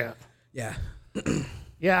 Yeah. Yeah.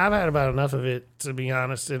 Yeah, I've had about enough of it, to be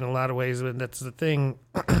honest, in a lot of ways. But that's the thing.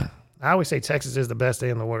 I always say Texas is the best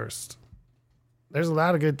and the worst. There's a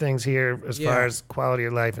lot of good things here as far as quality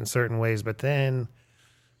of life in certain ways. But then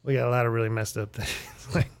we got a lot of really messed up things.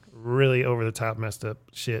 Like, really over the top messed up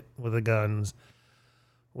shit with the guns,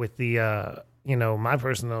 with the my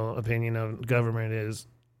personal opinion of government is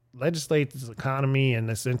legislate this economy and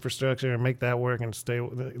this infrastructure and make that work and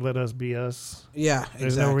let us be us. Yeah,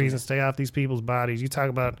 there's no reason to stay off these people's bodies. You talk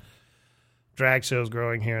about drag shows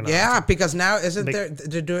growing here in Austin. Because now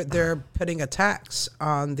they're putting a tax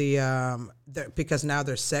on the because now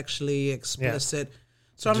they're sexually explicit. Yeah.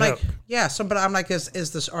 So I'm like, but I'm like,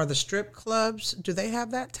 are the strip clubs, do they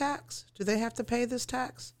have that tax? Do they have to pay this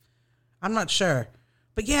tax? I'm not sure.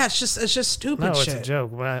 But it's just stupid shit. No, it's a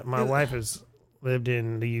joke. My wife has lived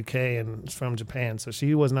in the UK and is from Japan, so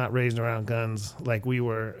she was not raised around guns like we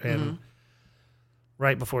were. And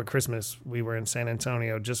right before Christmas, we were in San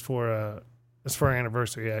Antonio just for our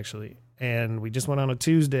anniversary, actually. And we just went on a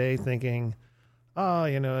Tuesday thinking,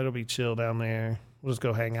 it'll be chill down there. We'll just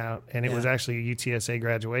go hang out. And it was actually a UTSA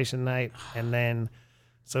graduation night. And then,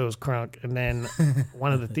 so it was crunk. And then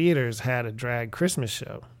one of the theaters had a drag Christmas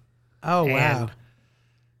show. Oh, wow. And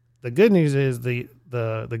the good news is the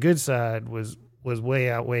good side was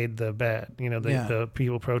way outweighed the bad. The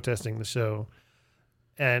people protesting the show.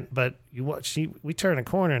 But we turn a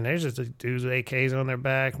corner and there's just dudes with AKs on their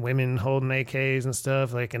back, women holding AKs and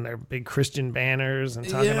stuff, like in their big Christian banners and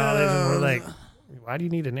talking all this. And we're like, why do you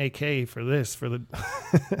need an AK for this?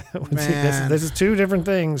 This is two different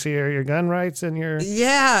things here. Your gun rights and your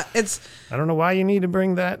I don't know why you need to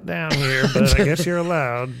bring that down here, but I guess you're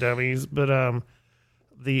allowed, dummies. But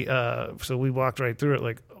so we walked right through it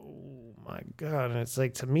like, oh my god! And it's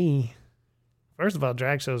like, to me, first of all,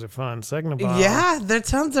 drag shows are fun. Second of all, they're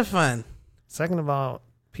tons of fun. Second of all,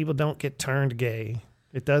 people don't get turned gay.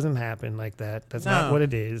 It doesn't happen like that. That's not what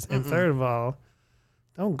it is. And third of all,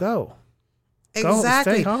 don't go.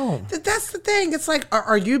 Exactly. Go, stay home. That's the thing. It's like,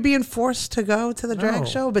 are you being forced to go to the drag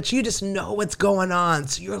show? But you just know what's going on.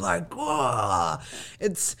 So you're like, whoa.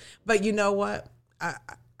 But you know what?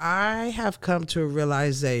 I have come to a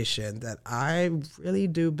realization that I really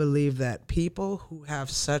do believe that people who have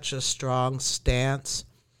such a strong stance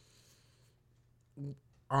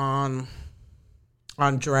on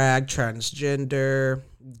drag, transgender,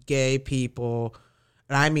 gay people,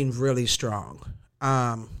 and I mean really strong,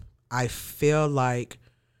 I feel like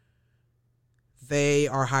they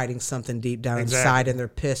are hiding something deep down inside, and they're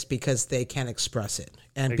pissed because they can't express it.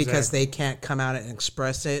 And because they can't come out and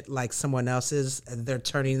express it like someone else is, they're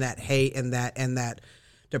turning that hate and that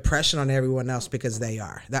depression on everyone else because they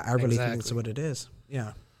are. I really think that's what it is.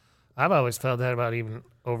 Yeah. I've always felt that about even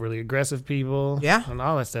overly aggressive people. Yeah. And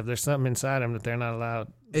all that stuff. There's something inside them that they're not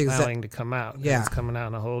allowing to come out. Yeah. And it's coming out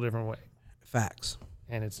in a whole different way. Facts.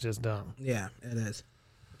 And it's just dumb. Yeah, it is.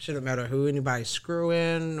 Shouldn't matter who anybody's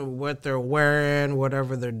screwing, what they're wearing,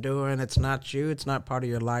 whatever they're doing. It's not you. It's not part of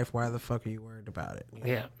your life. Why the fuck are you worried about it? You know?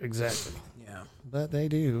 Yeah, exactly. Yeah. But they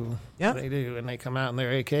do. Yeah. They do. And they come out in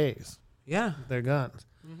their AKs. Yeah. Their guns.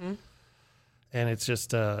 Mm-hmm. And it's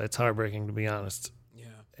just, it's heartbreaking, to be honest. Yeah.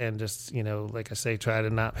 And just, like I say, try to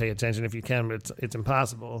not pay attention if you can, but it's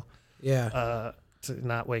impossible. Yeah. To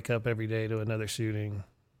not wake up every day to another shooting.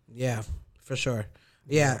 Yeah, for sure.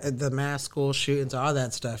 Yeah, the mass school shootings, all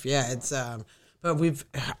that stuff. Yeah, it's but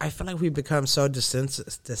I feel like we've become so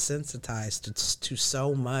desensitized to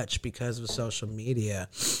so much because of social media,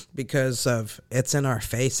 because of it's in our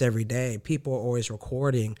face every day. People are always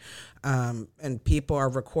recording, and people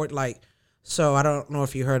are so I don't know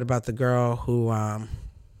if you heard about the girl who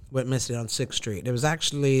went missing on 6th Street. It was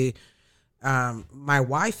actually my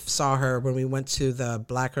wife saw her when we went to the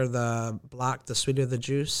Blacker the Block, the Sweeter the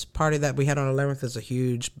Juice party that we had on 11th. It's a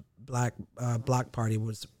huge black block party.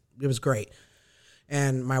 It was great.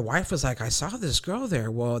 And my wife was like, I saw this girl there.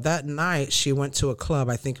 Well, that night she went to a club.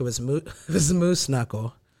 I think it was Moose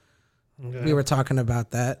Knuckle. Okay. We were talking about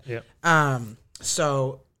that. Yep.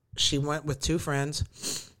 So she went with 2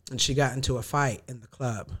 friends and she got into a fight in the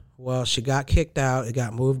club. Well, she got kicked out. It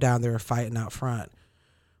got moved down. They were fighting out front.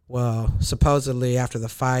 Well, supposedly after the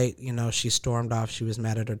fight, she stormed off. She was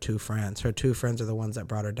mad at her 2 friends. Her 2 friends are the ones that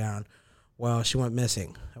brought her down. Well, she went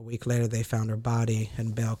missing. A week later, they found her body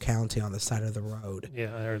in Bell County on the side of the road.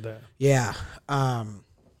 Yeah, I heard that. Yeah.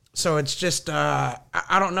 So it's just, I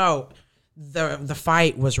don't know. The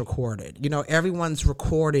fight was recorded. Everyone's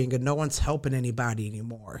recording and no one's helping anybody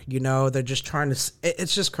anymore. They're just trying to,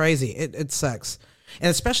 it's just crazy. It sucks. And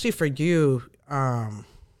especially for you,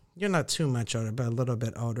 you're not too much older, but a little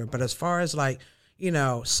bit older. But as far as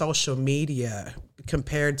social media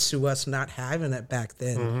compared to us not having it back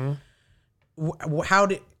then,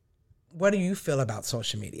 what do you feel about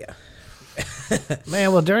social media?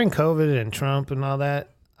 Man, well, during COVID and Trump and all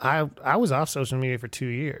that, I was off social media for 2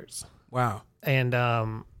 years. Wow. And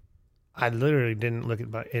I literally didn't look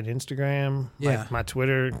at Instagram. Yeah. My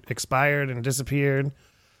Twitter expired and disappeared.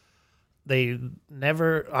 They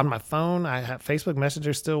never on my phone. I have Facebook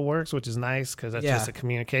Messenger still works, which is nice because that's just a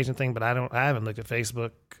communication thing. But I haven't looked at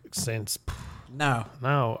Facebook since.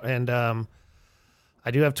 No. And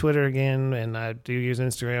I do have Twitter again, and I do use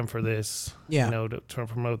Instagram for this. Yeah. To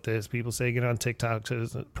promote this. People say get on TikTok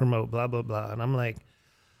to promote blah blah blah, and I'm like,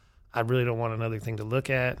 I really don't want another thing to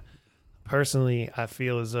look at. Personally, I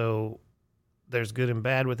feel as though there's good and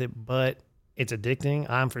bad with it, but it's addicting.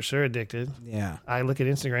 I'm for sure addicted. Yeah. I look at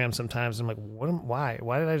Instagram sometimes and I'm like, why?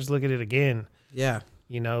 Why did I just look at it again? Yeah.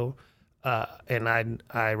 And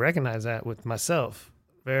I recognize that with myself,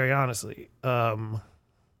 very honestly.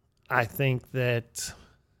 I think that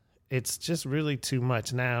it's just really too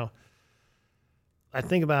much. Now, I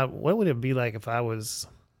think about what would it be like if I was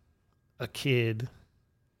a kid,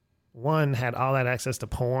 one, had all that access to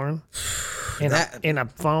porn in a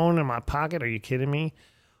phone in my pocket? Are you kidding me?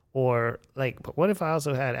 Or, what if I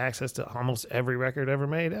also had access to almost every record ever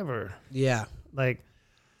made, ever? Yeah. I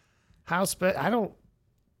don't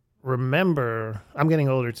remember. I'm getting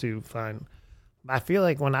older, too, fine. I feel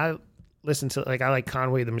like when I listen to, I like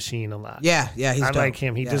Conway the Machine a lot. Yeah, he's dope. like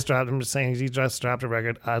him. He just dropped, I'm just saying, he just dropped a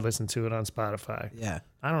record. I listened to it on Spotify. Yeah.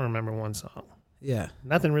 I don't remember one song. Yeah.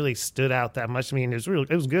 Nothing really stood out that much. I mean, it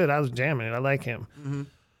was good. I was jamming it. I like him. Mm-hmm.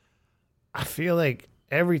 I feel like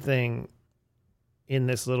everything in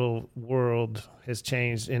this little world has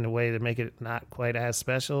changed in a way to make it not quite as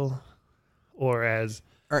special or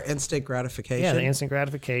instant gratification. Yeah, the instant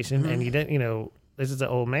gratification. Mm-hmm. And you didn't, this is the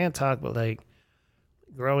old man talk, but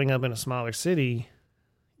growing up in a smaller city,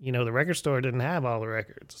 the record store didn't have all the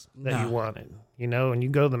records that you wanted, and you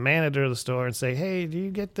go to the manager of the store and say, hey, do you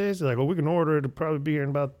get this? They're like, well, we can order it. It'll probably be here in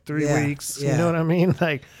about 3 weeks. You know what I mean?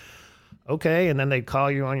 Like, okay. And then they'd call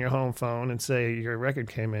you on your home phone and say, your record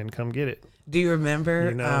came in, come get it. Do you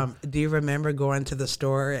remember, going to the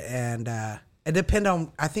store and, it depended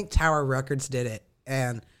on, I think Tower Records did it,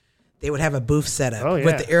 and they would have a booth set up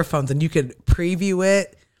with the earphones, and you could preview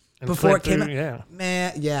it before it came out. Yeah.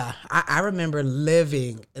 Man, yeah. I remember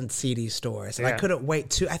living in CD stores. And I couldn't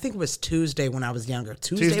wait I think it was Tuesday when I was younger.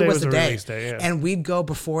 Tuesday was the day. Release day, And we'd go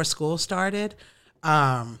before school started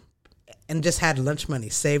and just had lunch money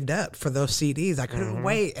saved up for those CDs. I couldn't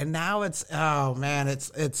wait. And now it's, oh, man,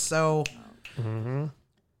 it's so...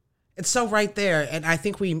 It's so right there, and I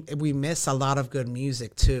think we miss a lot of good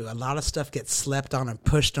music too. A lot of stuff gets slept on and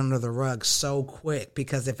pushed under the rug so quick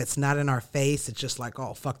because if it's not in our face, it's just like,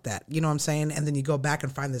 oh, fuck that. You know what I'm saying? And then you go back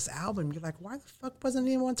and find this album, you're like, why the fuck wasn't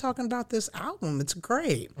anyone talking about this album? It's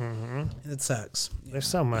great. And it sucks. There's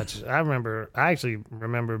so much. I actually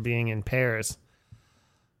remember being in Paris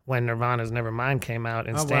when Nirvana's Nevermind came out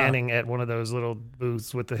and standing at one of those little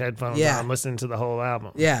booths with the headphones on, listening to the whole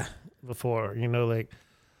album. Yeah. Before, like,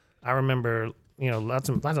 I remember, lots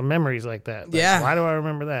of memories like that. Like, why do I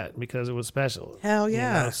remember that? Because it was special. Hell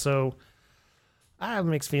yeah. So I have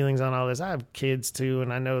mixed feelings on all this. I have kids too,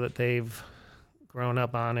 and I know that they've grown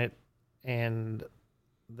up on it, and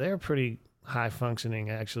they're pretty high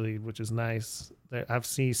functioning actually, which is nice. I've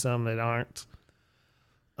seen some that aren't,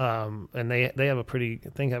 and they have a pretty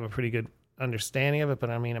good understanding of it.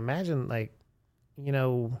 But I mean, imagine like,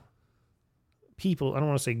 people. I don't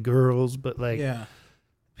want to say girls, but like.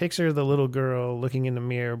 Picture the little girl looking in the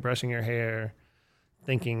mirror, brushing her hair,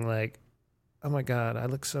 thinking like, oh my God, I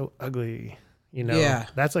look so ugly.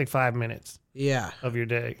 That's like 5 minutes of your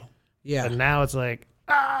day. Yeah. And now it's like,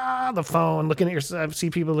 the phone, looking at yourself. I see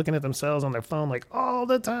people looking at themselves on their phone like all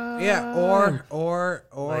the time. Yeah. Or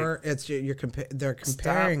like, it's you're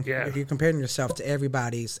comparing yourself to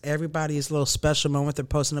everybody's little special moment they're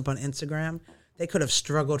posting up on Instagram. They could have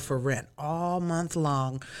struggled for rent all month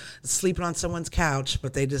long, sleeping on someone's couch,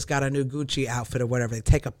 but they just got a new Gucci outfit or whatever. They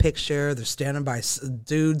take a picture. They're standing by a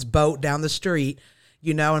dude's boat down the street,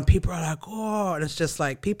 and people are like, oh, and it's just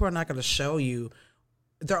like people are not going to show you.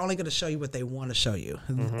 They're only going to show you what they want to show you,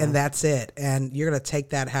 and that's it. And you're going to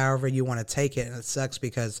take that however you want to take it, and it sucks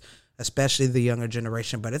because especially the younger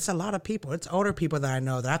generation, but it's a lot of people. It's older people that I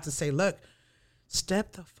know that I have to say, look,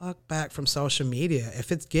 step the fuck back from social media.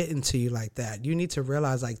 If it's getting to you like that, you need to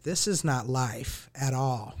realize like this is not life at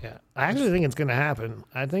all. Yeah. I actually think it's going to happen.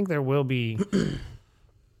 I think there will be,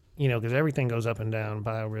 because everything goes up and down,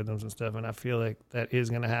 biorhythms and stuff. And I feel like that is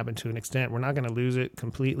going to happen to an extent. We're not going to lose it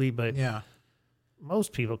completely, but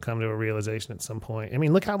most people come to a realization at some point. I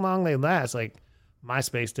mean, look how long they last. Like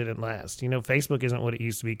MySpace didn't last. Facebook isn't what it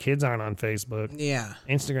used to be. Kids aren't on Facebook. Yeah.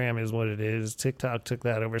 Instagram is what it is. TikTok took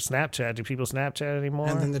that over. Snapchat. Do people Snapchat anymore?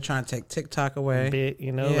 And then they're trying to take TikTok away.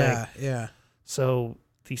 Yeah. So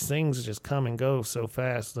these things just come and go so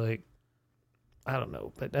fast. Like, I don't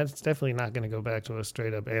know. But that's definitely not going to go back to a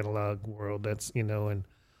straight up analog world. That's, and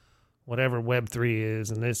whatever Web3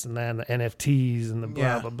 is and this and that and the NFTs and the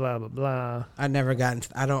blah, blah, blah, blah, blah. I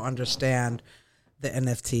don't understand the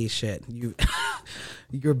NFT shit.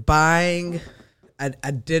 You're buying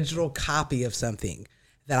a digital copy of something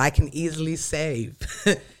that I can easily save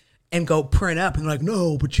and go print up and like,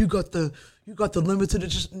 no, but you got the limited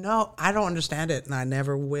edition. No, I don't understand it and I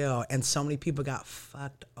never will. And so many people got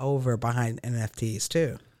fucked over behind NFTs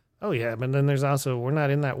too. Oh yeah, but then there's also, we're not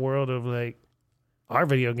in that world of like, our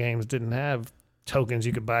video games didn't have tokens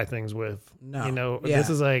you could buy things with. No. This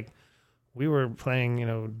is like, we were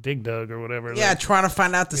playing, Dig Dug or whatever. Yeah, trying to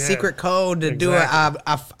find out the secret code to do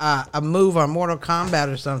a move on Mortal Kombat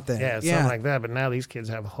or something. Yeah, something like that. But now these kids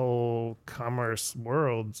have whole commerce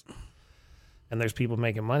worlds, and there's people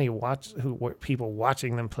making money people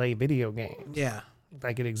watching them play video games. Yeah,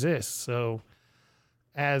 like it exists. So,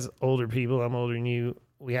 as older people, I'm older than you.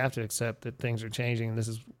 We have to accept that things are changing, and this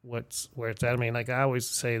is where it's at. I mean, like I always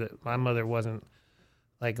say that my mother wasn't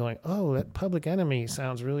like going, oh, that Public Enemy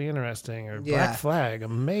sounds really interesting, or Black Flag,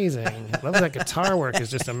 amazing. Love that guitar work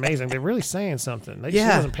is just amazing. They're really saying something. She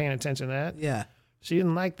wasn't paying attention to that. Yeah. She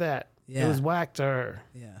didn't like that. Yeah. It was whack to her.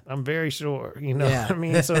 Yeah. I'm very sure. What I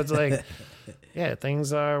mean? So it's like,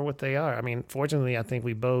 things are what they are. I mean, fortunately, I think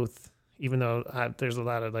we both, even though there's a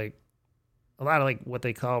lot of what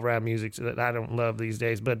they call rap music that I don't love these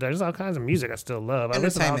days, but there's all kinds of music I still love. I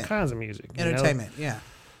listen to all kinds of music. Entertainment,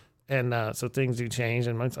 And so things do change,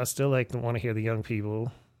 and I still like to want to hear the young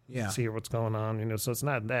people, see what's going on, So it's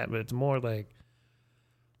not that, but it's more like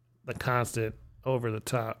the constant over the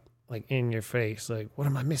top, like in your face. Like, what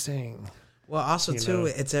am I missing? Well, also, too,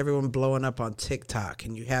 it's everyone blowing up on TikTok.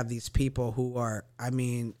 And you have these people who are, I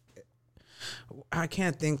mean, I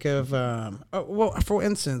can't think of, well, for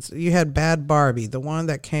instance, you had Bad Barbie, the one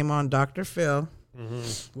that came on Dr. Phil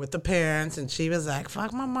with the parents. And she was like,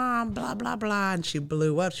 fuck my mom, blah, blah, blah. And she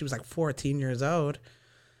blew up. She was like 14 years old.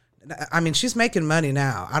 I mean, she's making money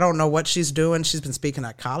now. I don't know what she's doing. She's been speaking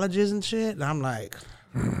at colleges and shit. And I'm like...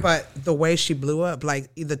 But the way she blew up,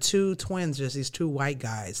 like the two twins, there's these two white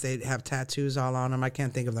guys. They have tattoos all on them. I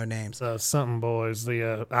can't think of their names. Something boys,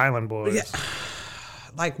 the Island Boys. Yeah.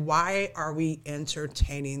 Like, why are we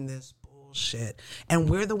entertaining this bullshit? And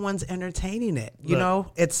we're the ones entertaining it. You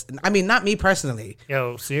know, it's. I mean, not me personally.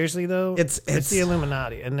 Yo, seriously though, it's the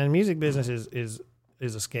Illuminati, and the music business is a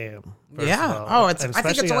scam. Yeah. Oh, I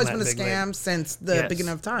think it's always been a scam since the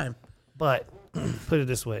beginning of time. But put it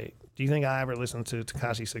this way. Do you think I ever listened to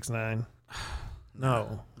Tekashi 6ix9ine?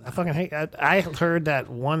 No. I fucking hate I heard that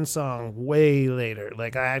one song way later.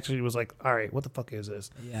 Like, I actually was like, all right, what the fuck is this?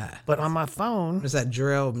 Yeah. But on my phone... There's that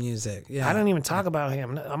drill music. Yeah. I didn't even talk about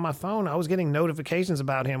him. On my phone, I was getting notifications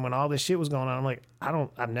about him when all this shit was going on. I'm like,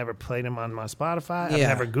 I've never played him on my Spotify. I've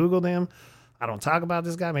never Googled him. I don't talk about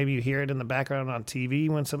this guy. Maybe you hear it in the background on TV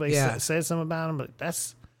when somebody says something about him, but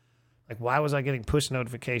that's... Like, why was I getting push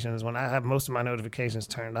notifications when I have most of my notifications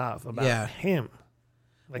turned off about him?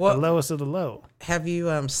 Like, the lowest of the low. Have you,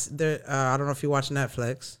 I don't know if you watch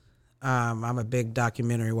Netflix. I'm a big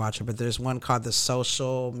documentary watcher, but there's one called The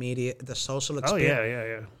Social Experience. Oh,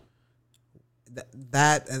 yeah.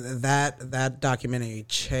 That documentary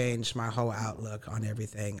changed my whole outlook on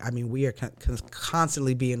everything. I mean, we are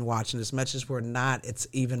constantly being watched, and as much as we're not, it's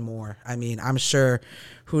even more. I mean, I'm sure,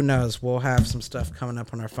 who knows, we'll have some stuff coming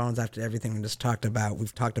up on our phones after everything we just talked about.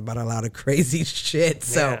 We've talked about a lot of crazy shit.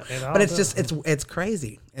 So, but it's just it's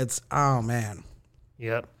crazy. It's, oh man.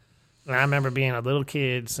 Yep. And I remember being a little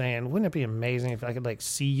kid saying, wouldn't it be amazing if I could, like,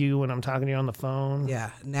 see you when I'm talking to you on the phone? Yeah.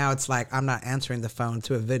 Now it's like, I'm not answering the phone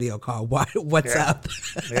to a video call. What's up?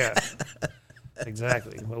 Yeah.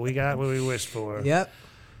 Exactly. Well, we got what we wished for. Yep.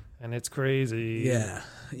 And it's crazy. Yeah.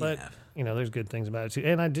 But, you know, there's good things about it, too.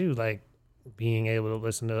 And I do like being able to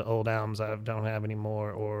listen to old albums I don't have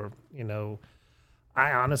anymore. Or, you know,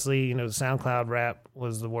 I honestly, you know, SoundCloud rap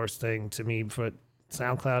was the worst thing to me, but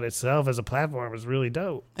SoundCloud itself as a platform is really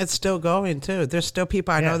dope. It's still going too. There's still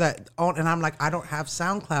people I know that own, and I'm like, I don't have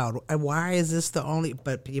SoundCloud. And why is this the only?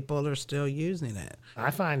 But people are still using it.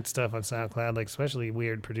 I find stuff on SoundCloud, like especially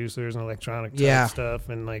weird producers and electronic type stuff,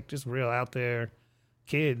 and like just real out there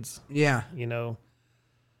kids. Yeah, you know,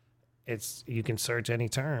 you can search any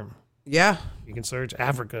term. Yeah, you can search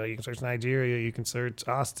Africa, you can search Nigeria, you can search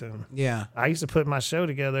Austin. Yeah, I used to put my show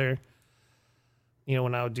together. You know,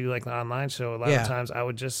 when I would do like the online show, a lot of times I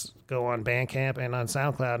would just go on Bandcamp and on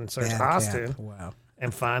SoundCloud and search Austin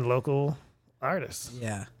and find local artists.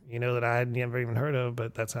 Yeah. You know, that I had never even heard of,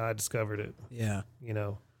 but that's how I discovered it. Yeah. You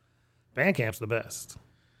know, Bandcamp's the best.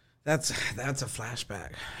 That's a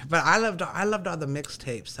flashback. But I loved all the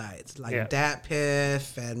mixtape sites like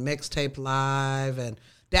DatPiff and Mixtape Live, and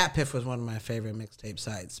DatPiff was one of my favorite mixtape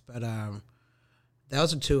sites. But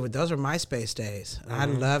those are MySpace days. Mm-hmm. I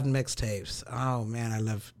loved mixtapes. Oh man, I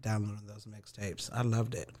love downloading those mixtapes. I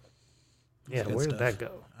loved it. Yeah, where did that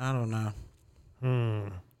go? I don't know.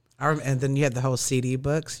 And then you had the whole CD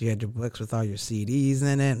books. You had your books with all your CDs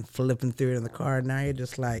in it and flipping through it in the car. Now you're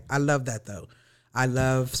just like, I love that though. I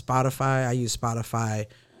love Spotify. I use Spotify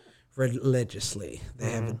religiously.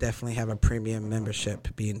 They definitely have a premium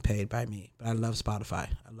membership being paid by me. But I love Spotify.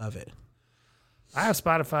 I love it. I have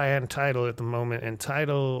Spotify and Tidal at the moment, and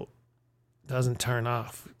Tidal doesn't turn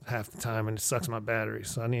off half the time, and it sucks my battery,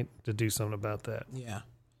 so I need to do something about that. Yeah.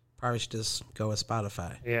 Probably should just go with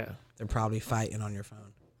Spotify. Yeah. They're probably fighting on your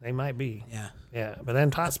phone. They might be. Yeah. Yeah, but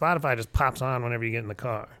then Spotify just pops on whenever you get in the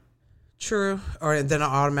car. True. Or then it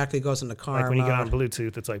automatically goes in the car. Like when you get on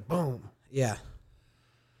Bluetooth, it's like, boom. Yeah.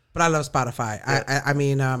 But I love Spotify. Yeah. I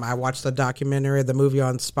mean, I watched the documentary, the movie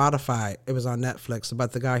on Spotify. It was on Netflix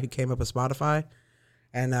about the guy who came up with Spotify.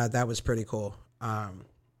 And that was pretty cool. I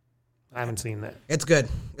haven't seen that. It's good.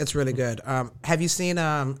 It's really good. Have you seen?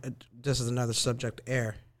 This is another subject.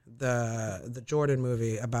 Air, the Jordan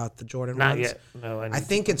movie about the Jordan. Not ones. Yet. No, I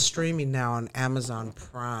think it's streaming now on Amazon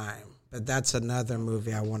Prime. But that's another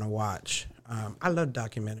movie I want to watch. I love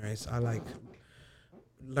documentaries. I like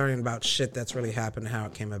learning about shit that's really happened and how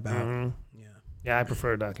it came about. Mm-hmm. Yeah. Yeah, I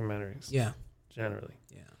prefer documentaries. Yeah. Generally.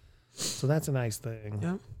 Yeah. So that's a nice thing.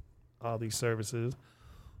 Yeah. All these services.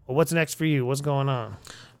 Well, what's next for you? What's going on?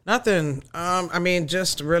 Nothing. I mean,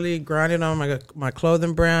 just really grinding on my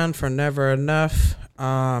clothing brand for Never Enough.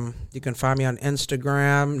 You can find me on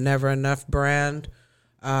Instagram, Never Enough Brand,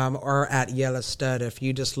 or at YellaStud. If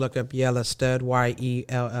you just look up YellaStud,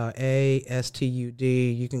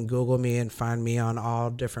 YellaStud, you can Google me and find me on all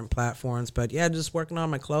different platforms. But yeah, just working on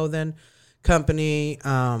my clothing company,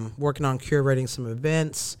 working on curating some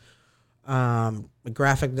events,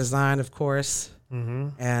 graphic design, of course.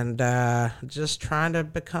 And just trying to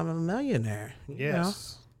become a millionaire. You know?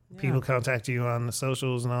 People contact you on the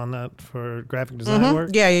socials and on that for graphic design work?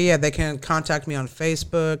 Yeah. They can contact me on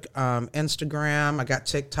Facebook, Instagram. I got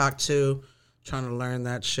TikTok too. Trying to learn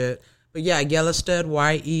that shit. But yeah, YellaStud,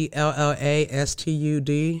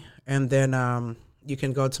 YellaStud. And then you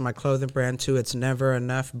can go to my clothing brand too. It's Never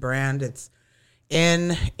Enough Brand. It's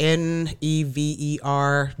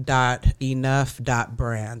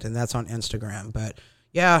never.enough.brand, and that's on Instagram. But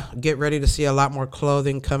yeah, get ready to see a lot more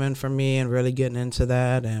clothing coming from me and really getting into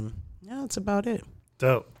that. And yeah, that's about it.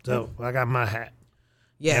 Dope. I got my hat.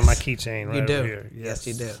 Yes. And my keychain right you do. over here. Yes,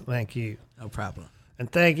 you do. Thank you. No problem.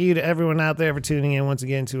 And thank you to everyone out there for tuning in once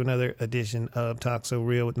again to another edition of Talk So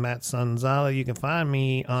Real with Matt Sonzala. You can find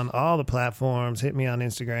me on all the platforms. Hit me on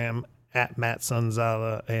Instagram at Matt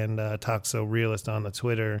Sonzala and Talk So Realist on the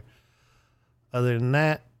Twitter. Other than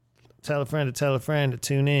that, tell a friend to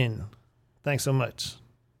tune in. Thanks so much.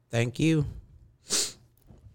 Thank you.